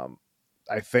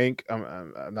 I think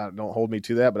I'm not. Don't hold me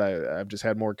to that, but I've just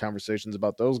had more conversations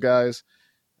about those guys.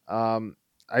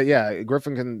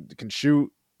 Griffin can shoot.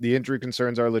 The injury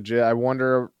concerns are legit. I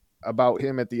wonder about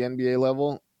him at the NBA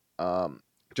level,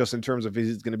 just in terms of if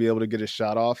he's going to be able to get his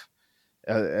shot off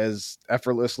as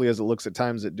effortlessly as it looks at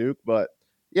times at Duke. But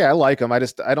yeah, I like him.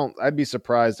 I'd be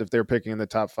surprised if they're picking in the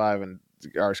top 5 and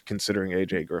are considering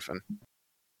AJ Griffin.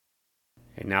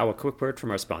 And now a quick word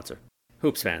from our sponsor.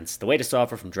 Hoops fans, the latest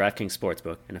offer from DraftKings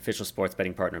Sportsbook, an official sports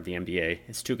betting partner of the NBA,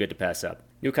 is too good to pass up.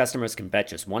 New customers can bet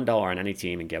just $1 on any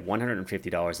team and get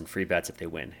 $150 in free bets if they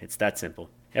win. It's that simple.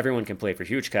 Everyone can play for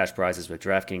huge cash prizes with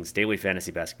DraftKings daily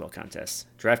fantasy basketball contests.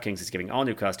 DraftKings is giving all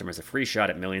new customers a free shot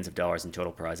at millions of dollars in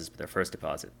total prizes with their first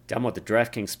deposit. Download the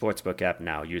DraftKings Sportsbook app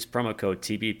now. Use promo code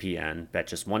TBPN. Bet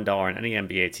just $1 on any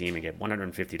NBA team and get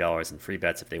 $150 in free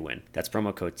bets if they win. That's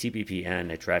promo code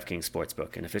TBPN at DraftKings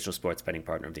Sportsbook, an official sports betting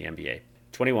partner of the NBA.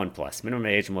 21 plus. Minimum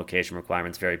age and location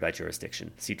requirements vary by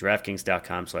jurisdiction. See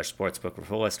DraftKings.com/sportsbook for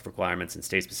full list of requirements and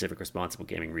state-specific responsible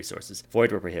gaming resources.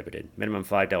 Void where prohibited. Minimum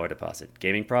 $5 deposit.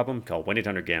 Gaming problem? Call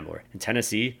 1-800-GAMBLER. In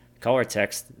Tennessee, call or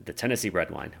text the Tennessee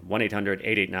Red Line,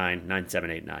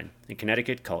 1-800-889-9789. In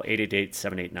Connecticut, call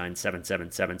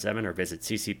 888-789-7777 or visit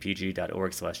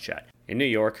ccpg.org/chat. In New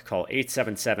York, call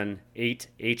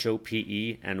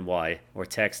 877-8-HOPENY or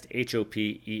text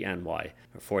HOPENY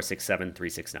or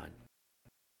 467-369.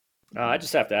 I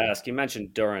just have to ask, you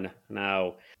mentioned Duren.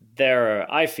 Now,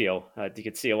 I feel you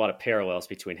could see a lot of parallels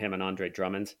between him and Andre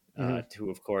Drummond, who,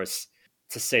 of course,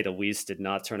 to say the least, did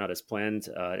not turn out as planned.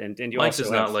 And you Mike also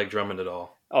does not like Drummond at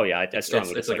all. Oh, yeah, I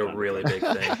strongly It's like a really big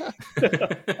thing.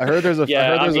 I heard there's a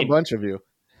bunch of you.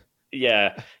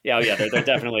 Yeah. There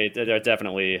are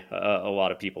definitely a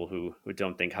lot of people who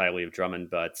don't think highly of Drummond.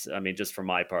 But I mean, just for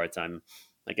my part, I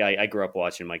grew up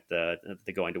watching like the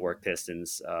going to work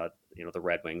Pistons, the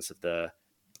Red Wings of the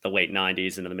late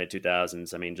 '90s into the mid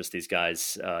 2000s. I mean, just these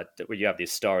guys where you have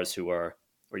these stars who are,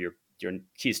 or your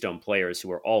keystone players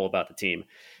who are all about the team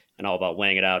and all about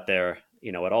laying it out there,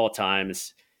 at all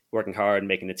times, working hard,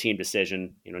 making the team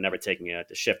decision, never taking a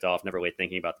shift off, never really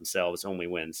thinking about themselves, only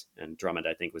wins. And Drummond,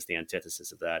 I think, was the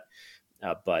antithesis of that.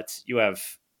 But you have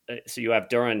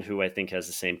Duren, who I think has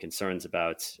the same concerns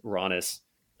about rawness.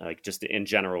 Like just in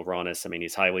general rawness. I mean,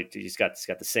 he's got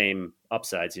the same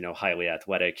upsides, highly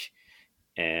athletic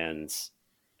and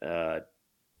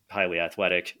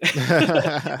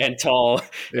and tall,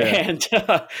 and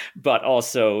but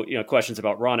also questions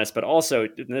about rawness. But also,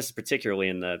 and this is particularly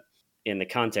in the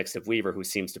context of Weaver, who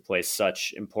seems to place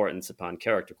such importance upon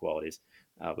character qualities,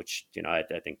 which I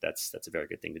think that's a very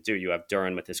good thing to do. You have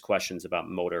Duren with his questions about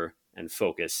motor and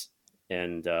focus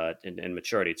and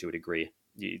maturity to a degree.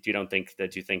 Do you think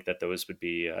that those would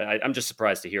be? I'm just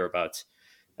surprised to hear that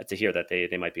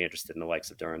they might be interested in the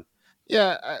likes of Duren.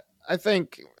 Yeah, I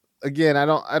think again,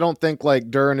 I don't think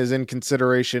like Duren is in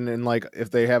consideration in like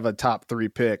if they have a top 3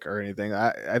 pick or anything.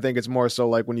 I think it's more so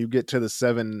like when you get to the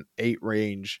 7-8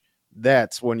 range,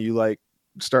 that's when you like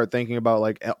start thinking about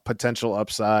like potential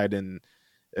upside and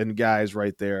guys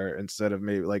right there instead of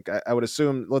maybe like I would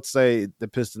assume. Let's say the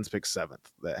Pistons pick 7th,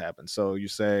 that happens. So you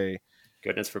say.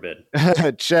 Goodness forbid.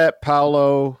 Chet,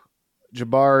 Paolo,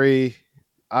 Jabari,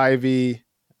 Ivy.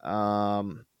 Who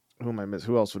am I missing?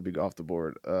 Who else would be off the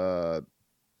board?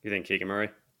 You think Keegan Murray?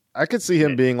 I could see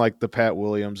him being like the Pat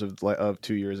Williams of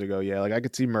 2 years ago. Yeah, like I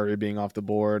could see Murray being off the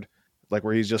board, like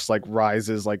where he's just like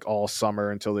rises like all summer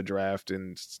until the draft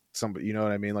and somebody, you know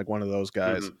what I mean? Like one of those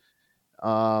guys.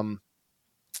 Mm-hmm.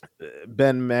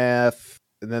 Ben Math,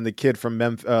 and then the kid from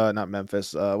not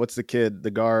Memphis. What's the kid? The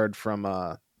guard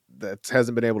from that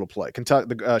hasn't been able to play.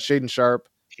 Kentucky, Shaden Sharp.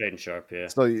 Shaden Sharp, yeah.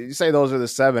 So you say those are the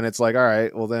 7. It's like, all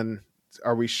right, well then,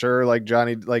 are we sure? Like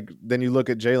Johnny, like then you look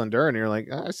at Jalen Duren, and you're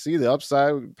like, I see the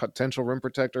upside, potential rim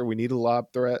protector. We need a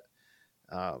lob threat,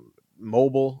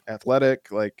 mobile,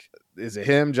 athletic. Like, is it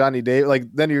him, Johnny Davis? Like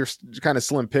then you're kind of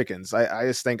slim pickings. I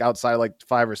just think outside like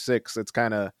 5 or 6, it's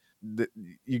kind of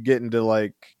you get into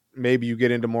like maybe you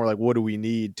get into more like what do we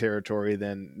need territory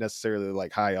than necessarily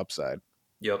like high upside.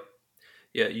 Yep.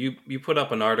 Yeah, you put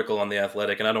up an article on The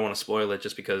Athletic, and I don't want to spoil it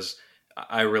just because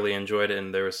I really enjoyed it,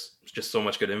 and there's just so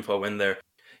much good info in there.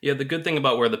 Yeah, the good thing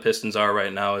about where the Pistons are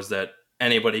right now is that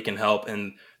anybody can help,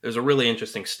 and there's a really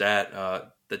interesting stat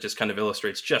that just kind of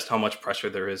illustrates just how much pressure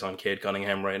there is on Cade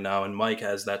Cunningham right now, and Mike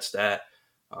has that stat,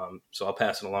 so I'll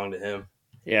pass it along to him.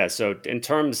 Yeah, so in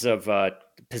terms of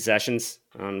possessions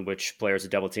on which players are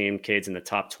double-teamed, Cade's in the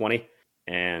top 20,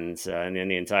 and in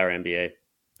the entire NBA.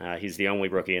 He's the only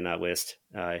rookie in that list.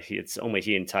 It's only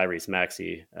he and Tyrese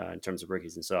Maxey in terms of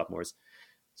rookies and sophomores.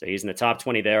 So he's in the top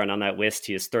 20 there, and on that list,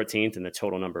 he is 13th in the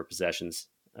total number of possessions.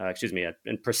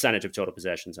 In percentage of total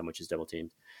possessions on which he's double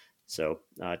teamed. So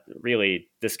really,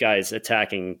 this guy's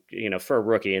attacking, for a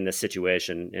rookie in this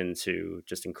situation, into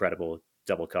just incredible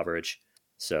double coverage.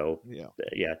 So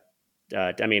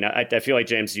I mean, I feel like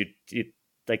James, you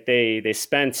like they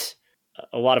spent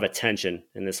a lot of attention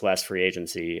in this last free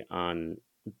agency on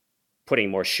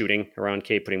putting more shooting around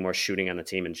Cade, putting more shooting on the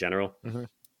team in general. Mm-hmm.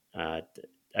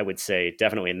 I would say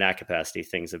definitely in that capacity,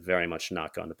 things have very much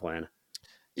not gone to plan.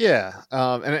 Yeah,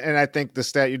 and I think the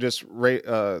stat you just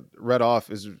read off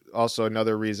is also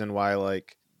another reason why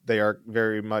like they are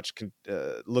very much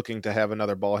looking to have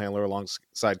another ball handler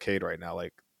alongside Cade right now.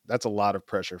 Like that's a lot of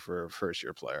pressure for a first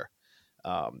year player.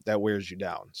 That wears you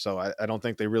down. So I don't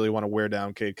think they really want to wear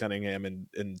down Cade Cunningham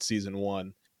in season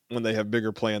one when they have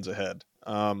bigger plans ahead.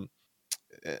 And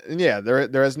yeah,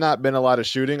 there has not been a lot of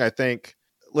shooting. I think.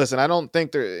 Listen, I don't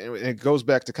think there. It goes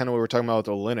back to kind of what we were talking about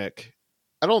with Olynyk.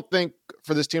 I don't think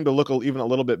for this team to look even a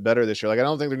little bit better this year. Like I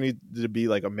don't think there needs to be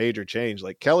like a major change.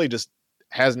 Like Kelly just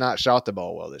has not shot the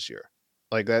ball well this year.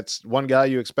 Like that's one guy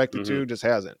you expected Mm-hmm. to, just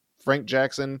hasn't. Frank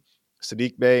Jackson,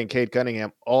 Sadiq Bey, and Cade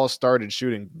Cunningham all started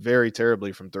shooting very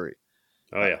terribly from three.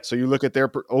 Oh yeah, So you look at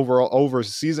their overall over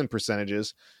season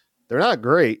percentages, they're not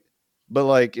great, but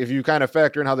like if you kind of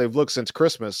factor in how they've looked since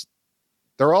Christmas,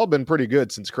 they're all been pretty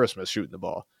good since Christmas shooting the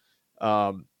ball.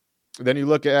 Um, then you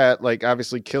look at like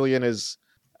obviously Killian is,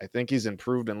 I think he's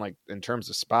improved in terms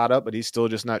of spot up, but he's still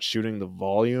just not shooting the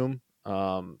volume.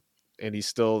 And he's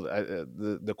still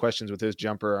the questions with his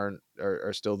jumper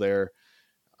are still there.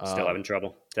 still Um, having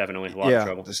trouble. Definitely a lot of yeah,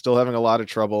 trouble. they're still having a lot of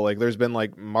trouble. Like there's been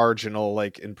like marginal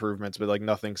like improvements, but like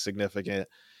nothing significant.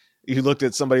 You looked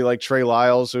at somebody like Trey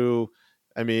Lyles, who,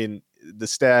 I mean, the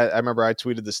stat. I remember I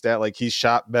tweeted the stat like he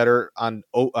shot better on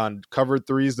covered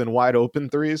threes than wide open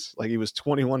threes. Like he was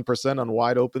 21% on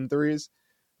wide open threes.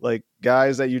 Like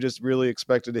guys that you just really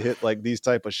expected to hit like these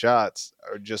type of shots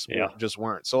are Yeah. just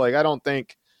weren't. So like I don't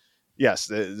think. Yes,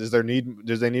 does they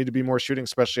need to be more shooting,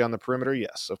 especially on the perimeter?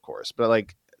 Yes, of course. But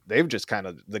like they've just kind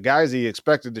of the guys he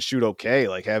expected to shoot okay,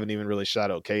 like haven't even really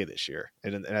shot okay this year,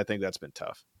 and I think that's been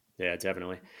tough. Yeah,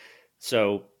 definitely.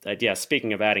 So, yeah,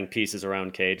 speaking of adding pieces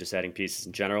around Cade, just adding pieces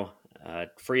in general,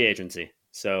 free agency.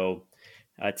 So,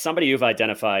 somebody you've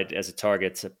identified as a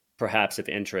target, perhaps of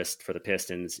interest for the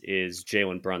Pistons, is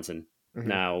Jalen Brunson. Mm-hmm.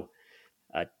 Now,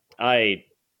 uh, I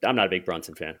I'm not a big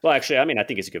Brunson fan. Well, actually, I mean, I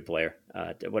think he's a good player.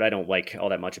 What I don't like all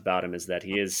that much about him is that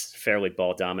he is fairly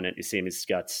ball dominant. You see him; he's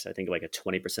got, I think, like a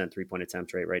 20% 3-point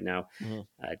attempt rate right now.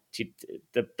 Mm-hmm.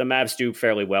 The Mavs do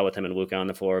fairly well with him and Luka on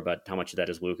the floor, but how much of that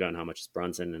is Luka and how much is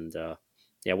Brunson? And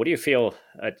yeah, what do you feel?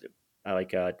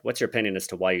 What's your opinion as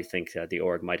to why you think the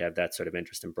org might have that sort of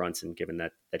interest in Brunson, given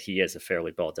that he is a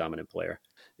fairly ball dominant player?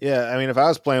 Yeah, I mean, if I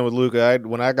was playing with Luka,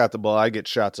 when I got the ball, I'd get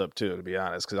shots up too. To be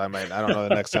honest, because I don't know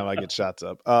the next time I get shots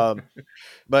up.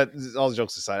 But all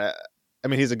jokes aside, I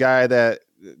mean, he's a guy that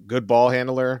good ball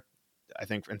handler. I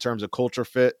think in terms of culture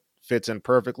fits in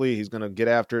perfectly. He's going to get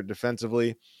after it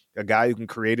defensively. A guy who can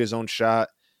create his own shot.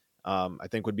 I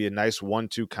think would be a nice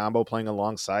 1-2 combo playing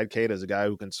alongside Cade as a guy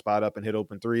who can spot up and hit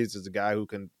open threes, as a guy who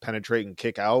can penetrate and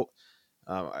kick out.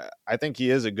 I think he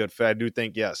is a good fit. I do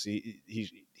think, yes,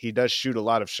 he does shoot a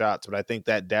lot of shots, but I think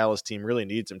that Dallas team really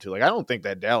needs him to. Like, I don't think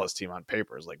that Dallas team on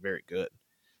paper is like very good.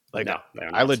 Like, No, they're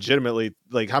I not. legitimately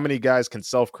like how many guys can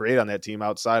self create on that team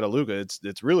outside of Luka?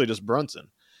 It's really just Brunson,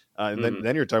 and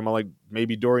then you're talking about like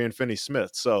maybe Dorian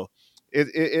Finney-Smith. So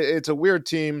it's a weird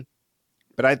team.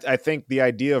 But I think the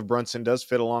idea of Brunson does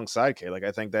fit alongside K. Like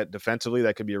I think that defensively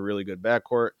that could be a really good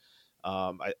backcourt.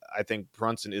 I think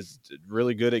Brunson is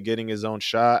really good at getting his own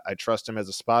shot. I trust him as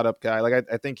a spot up guy. Like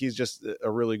I think he's just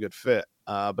a really good fit.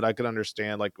 But I could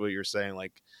understand like what you're saying.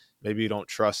 Like maybe you don't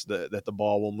trust that the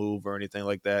ball will move or anything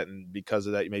like that, and because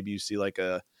of that, maybe you see like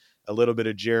a little bit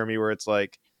of Jeremy where it's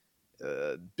like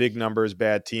big numbers,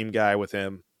 bad team guy with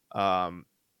him.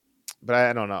 But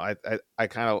I don't know.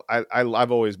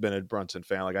 I've always been a Brunson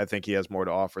fan. Like I think he has more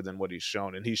to offer than what he's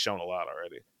shown, and he's shown a lot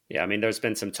already. Yeah, I mean, there's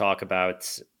been some talk about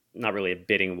not really a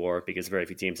bidding war because very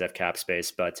few teams have cap space,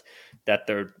 but that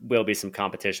there will be some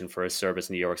competition for his service.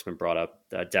 New York's been brought up.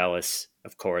 Dallas,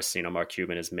 of course, Mark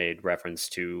Cuban has made reference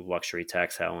to luxury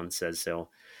tax hell and says he'll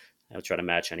try to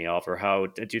match any offer. How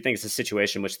do you think it's a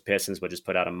situation in which the Pistons would just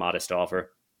put out a modest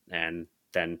offer and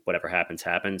then whatever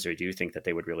happens, or do you think that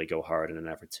they would really go hard in an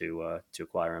effort to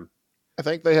acquire him? I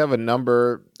think they have a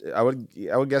number. I would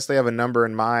guess they have a number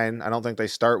in mind. I don't think they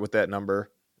start with that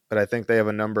number, but I think they have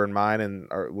a number in mind and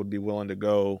would be willing to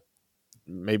go,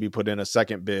 maybe put in a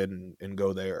second bid and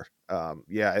go there.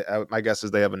 My guess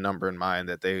is they have a number in mind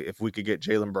that if we could get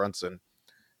Jalen Brunson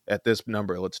at this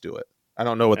number, let's do it. I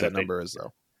don't know what that number is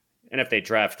though. And if they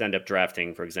end up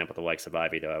drafting, for example, the likes of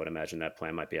Ivy, though, I would imagine that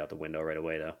plan might be out the window right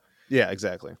away, though. Yeah,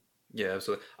 exactly. Yeah,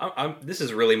 absolutely. This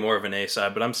is really more of an A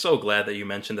side, but I'm so glad that you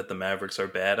mentioned that the Mavericks are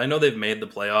bad. I know they've made the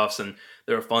playoffs and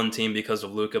they're a fun team because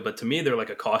of Luka, but to me, they're like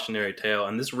a cautionary tale.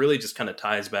 And this really just kind of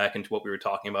ties back into what we were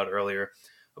talking about earlier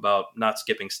about not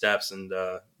skipping steps and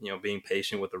being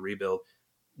patient with the rebuild.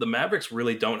 The Mavericks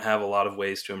really don't have a lot of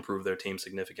ways to improve their team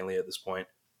significantly at this point.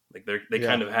 Like they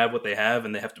kind of have what they have,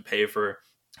 and they have to pay for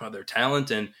their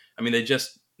talent. And I mean,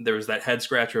 there was that head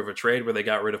scratcher of a trade where they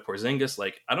got rid of Porzingis.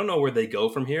 Like, I don't know where they go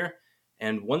from here.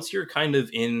 And once you're kind of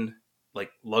in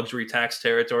like luxury tax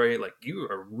territory, like you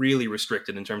are really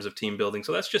restricted in terms of team building.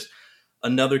 So that's just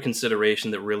another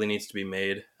consideration that really needs to be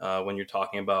made when you're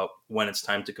talking about when it's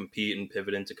time to compete and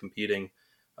pivot into competing.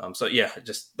 So yeah,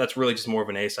 that's really just more of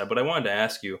an A side. But I wanted to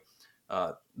ask you,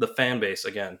 the fan base,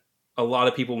 again, a lot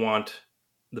of people want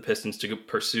the Pistons to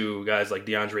pursue guys like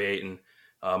DeAndre Ayton,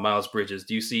 Miles Bridges.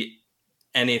 Do you see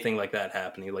anything like that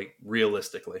happening, like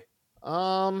realistically?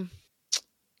 I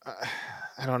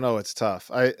don't know. It's tough.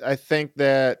 I think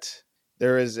that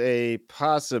there is a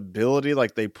possibility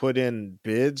like they put in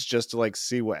bids just to like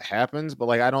see what happens, but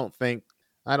like I don't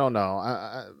know.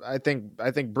 I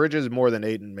think Bridges more than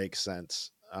Ayton makes sense.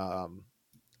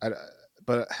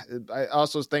 But I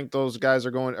also think those guys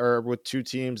are with two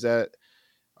teams that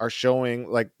are showing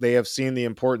like they have seen the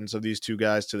importance of these two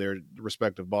guys to their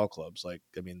respective ball clubs. Like,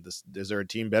 I mean, is there a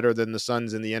team better than the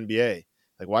Suns in the NBA?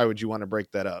 Like, why would you want to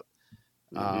break that up?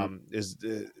 Is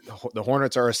the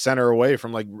Hornets are a center away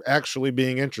from like actually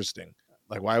being interesting.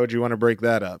 Like, why would you want to break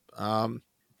that up?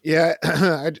 Yeah,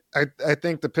 I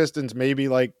think the Pistons maybe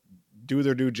like do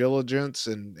their due diligence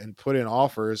and put in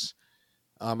offers.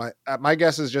 My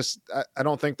guess is just I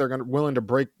don't think they're willing to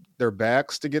break their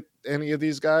backs to get any of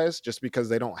these guys just because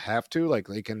they don't have to. Like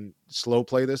they can slow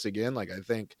play this again. Like I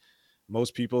think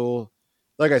most people,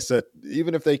 like I said,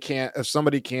 even if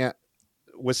somebody can't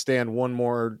withstand one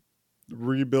more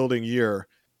rebuilding year,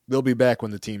 they'll be back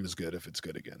when the team is good if it's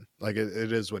good again. Like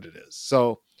it is what it is.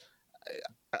 So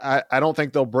I don't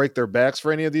think they'll break their backs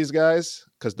for any of these guys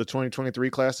because the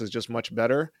 2023 class is just much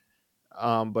better.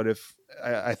 But if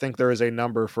I think there is a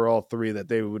number for all three that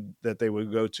they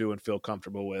would go to and feel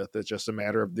comfortable with. It's just a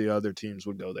matter of the other teams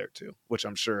would go there too, which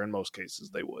I'm sure in most cases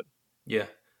they would. Yeah,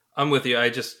 I'm with you. I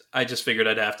just figured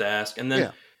I'd have to ask. And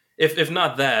then if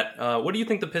not that, what do you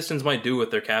think the Pistons might do with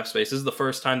their cap space? This is the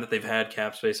first time that they've had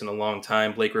cap space in a long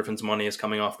time. Blake Griffin's money is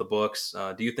coming off the books.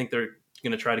 Do you think they're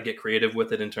going to try to get creative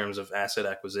with it in terms of asset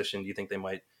acquisition? Do you think they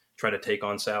might try to take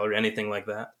on salary, anything like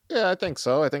that? Yeah, I think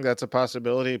so. I think that's a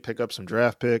possibility. Pick up some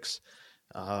draft picks.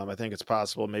 I think it's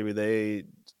possible maybe they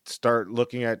start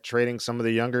looking at trading some of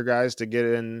the younger guys to get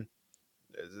in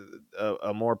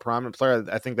a more prominent player.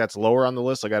 I think that's lower on the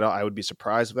list. Like I would be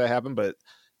surprised if that happened, but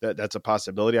that's a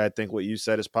possibility. I think what you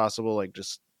said is possible, like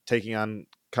just taking on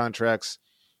contracts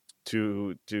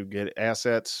to get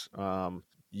assets,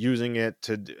 using it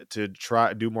to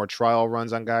try do more trial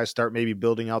runs on guys, start maybe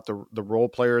building out the role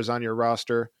players on your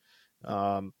roster.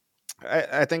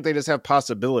 I think they just have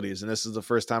possibilities, and this is the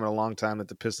first time in a long time that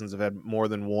the Pistons have had more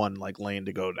than one like lane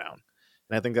to go down.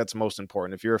 And I think that's most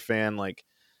important. If you're a fan, like,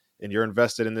 and you're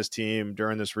invested in this team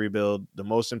during this rebuild, the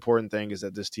most important thing is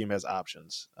that this team has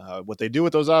options. What they do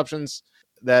with those options,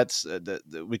 that's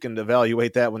we can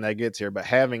evaluate that when that gets here. But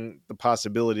having the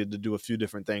possibility to do a few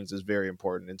different things is very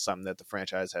important and something that the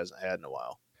franchise hasn't had in a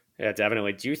while. Yeah,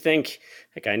 definitely. Do you think?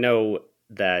 Like, I know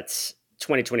that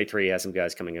 2023 has some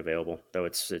guys coming available, though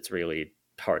it's really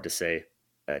hard to say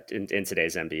in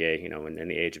today's NBA. You know, in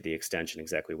the age of the extension,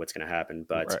 exactly what's going to happen,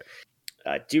 but. Right.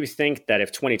 Do you think that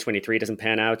if 2023 doesn't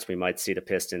pan out, we might see the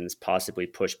Pistons possibly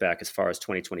push back as far as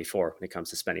 2024 when it comes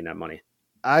to spending that money?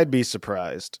 I'd be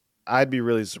surprised. I'd be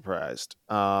really surprised.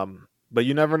 But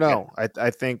you never know. Yeah. I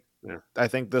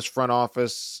think this front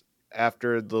office,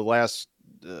 after the last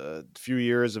few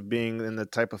years of being in the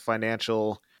type of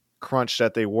financial crunch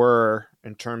that they were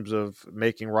in terms of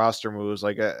making roster moves,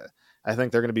 like I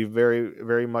think they're going to be very,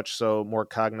 very much so more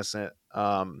cognizant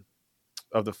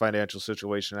of the financial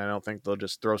situation. I don't think they'll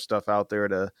just throw stuff out there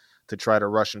to try to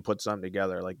rush and put something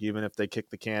together. Like even if they kick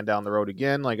the can down the road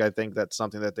again, like I think that's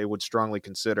something that they would strongly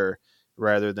consider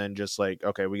rather than just like,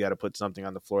 okay, we got to put something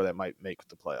on the floor that might make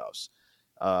the playoffs.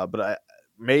 But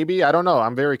I don't know.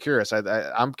 I'm very curious.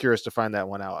 I'm curious to find that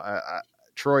one out.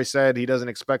 Troy said he doesn't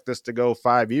expect this to go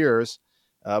 5 years,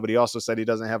 but he also said he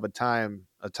doesn't have a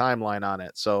timeline on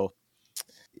it. So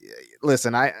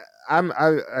listen, I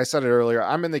said it earlier.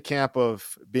 I'm in the camp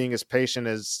of being as patient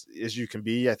as you can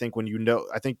be. I think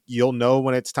I think you'll know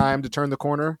when it's time to turn the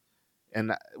corner.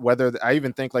 And whether I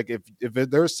even think like if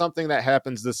there's something that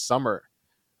happens this summer,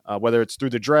 whether it's through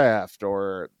the draft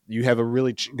or you have a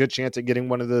really good chance at getting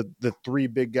one of the three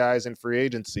big guys in free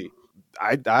agency,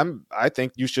 I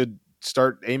think you should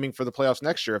start aiming for the playoffs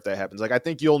next year if that happens. Like I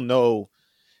think you'll know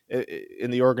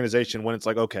in the organization when it's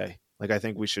like, okay, like I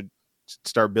think we should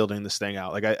start building this thing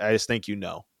out. Like I just think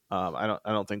I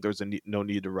don't think there's no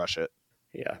need to rush it.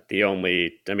 Yeah,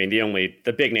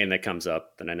 the big name that comes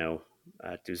up that I know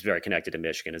who's very connected to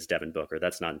Michigan, is Devin Booker.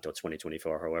 That's not until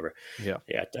 2024, however. Yeah,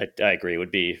 I agree. It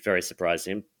would be very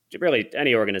surprising. Really,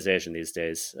 any organization these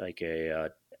days, like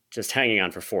just hanging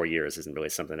on for 4 years isn't really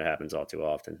something that happens all too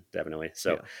often, definitely.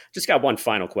 So just got one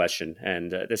final question.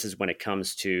 And this is when it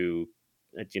comes to,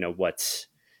 what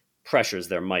pressures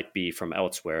there might be from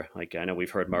elsewhere. Like I know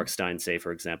we've heard Mark Stein say,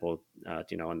 for example,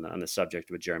 on the subject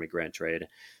of a Jeremy Grant trade,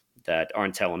 that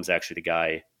Arn Tellem's actually the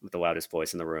guy with the loudest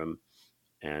voice in the room.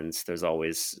 And there's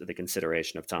always the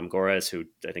consideration of Tom Gores, who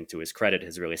I think to his credit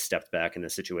has really stepped back in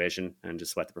this situation and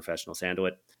just let the professionals handle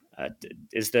it.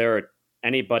 Is there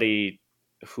anybody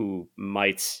who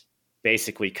might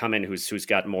basically come in who's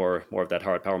got more of that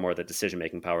hard power, more of that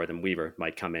decision-making power than Weaver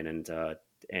might come in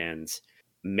and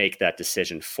make that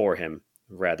decision for him?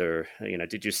 Rather,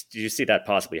 did you see that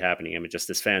possibly happening? I mean, just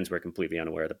as fans, we're completely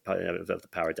unaware of the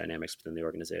power dynamics within the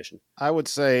organization. I would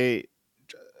say,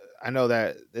 I know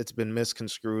that it's been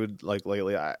misconstrued like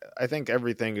lately. I think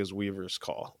everything is Weaver's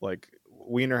call. Like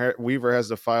Weaver has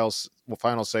the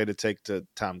final say to take to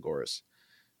Tom Gores.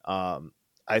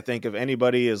 I think if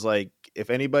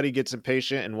anybody gets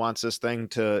impatient and wants this thing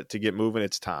to get moving,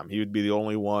 it's Tom. He would be the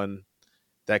only one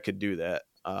that could do that.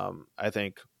 I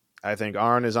think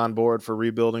Arn is on board for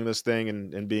rebuilding this thing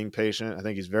and being patient. I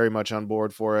think he's very much on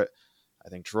board for it. I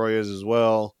think Troy is as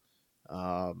well.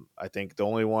 I think the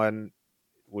only one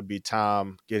would be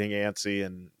Tom getting antsy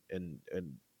and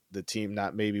the team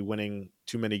not maybe winning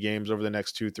too many games over the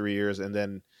next 2-3 years. And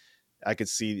then I could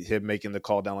see him making the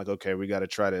call down like, okay, we got to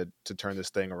try to turn this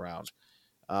thing around.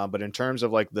 But in terms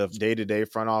of like the day-to-day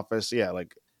front office,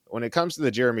 like when it comes to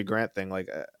the Jeremy Grant thing, like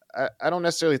I don't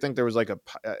necessarily think there was like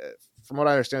from what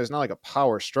I understand, it's not like a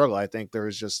power struggle. I think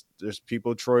there's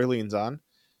people Troy leans on.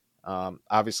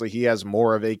 Obviously, he has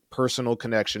more of a personal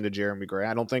connection to Jeremy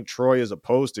Grant. I don't think Troy is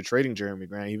opposed to trading Jeremy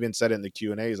Grant. He even said it in the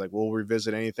Q&A. He's like, we'll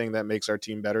revisit anything that makes our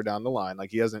team better down the line.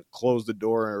 Like he hasn't closed the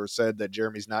door or said that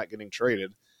Jeremy's not getting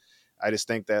traded. I just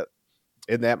think that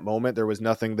in that moment, there was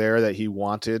nothing there that he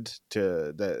wanted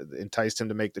that enticed him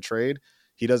to make the trade.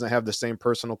 He doesn't have the same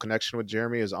personal connection with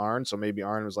Jeremy as Arn. So maybe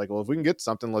Arn was like, well, if we can get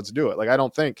something, let's do it. Like, I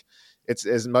don't think it's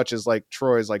as much as like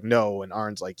Troy's like, no. And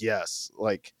Arn's like, yes.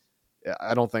 Like,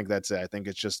 I don't think that's it. I think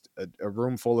it's just a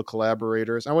room full of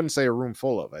collaborators. I wouldn't say a room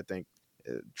full of, I think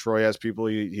Troy has people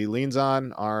he leans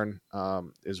on. Arn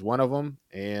is one of them.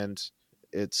 And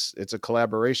it's a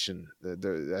collaboration.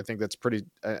 I think that's pretty,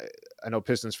 I know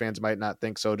Pistons fans might not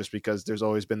think so just because there's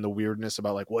always been the weirdness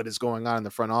about like what is going on in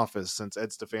the front office since Ed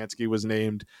Stefanski was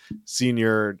named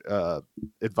senior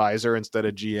advisor instead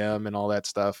of GM and all that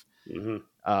stuff. Mm-hmm.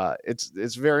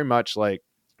 It's very much like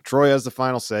Troy has the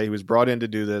final say. He was brought in to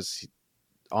do this.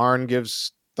 Arn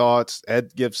gives thoughts.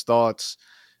 Ed gives thoughts.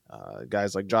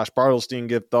 Guys like Josh Bartlestein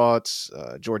give thoughts.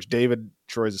 George David,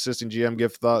 Troy's assistant GM,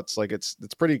 give thoughts. Like it's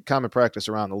pretty common practice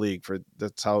around the league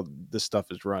that's how this stuff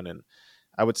is run. And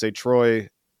I would say Troy.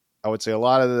 I would say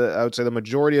the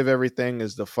majority of everything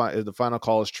is the final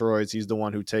call is Troy's. He's the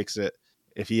one who takes it.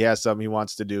 If he has something he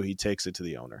wants to do, he takes it to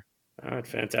the owner. All right,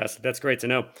 fantastic. That's great to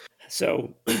know.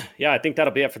 So, I think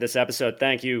that'll be it for this episode.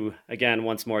 Thank you again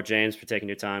once more, James, for taking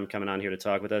your time coming on here to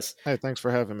talk with us. Hey, thanks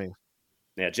for having me.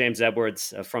 Yeah, James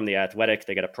Edwards from The Athletic.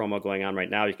 They got a promo going on right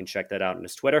now. You can check that out on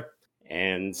his Twitter.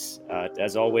 And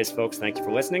as always, folks, thank you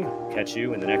for listening. Catch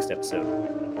you in the next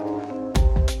episode.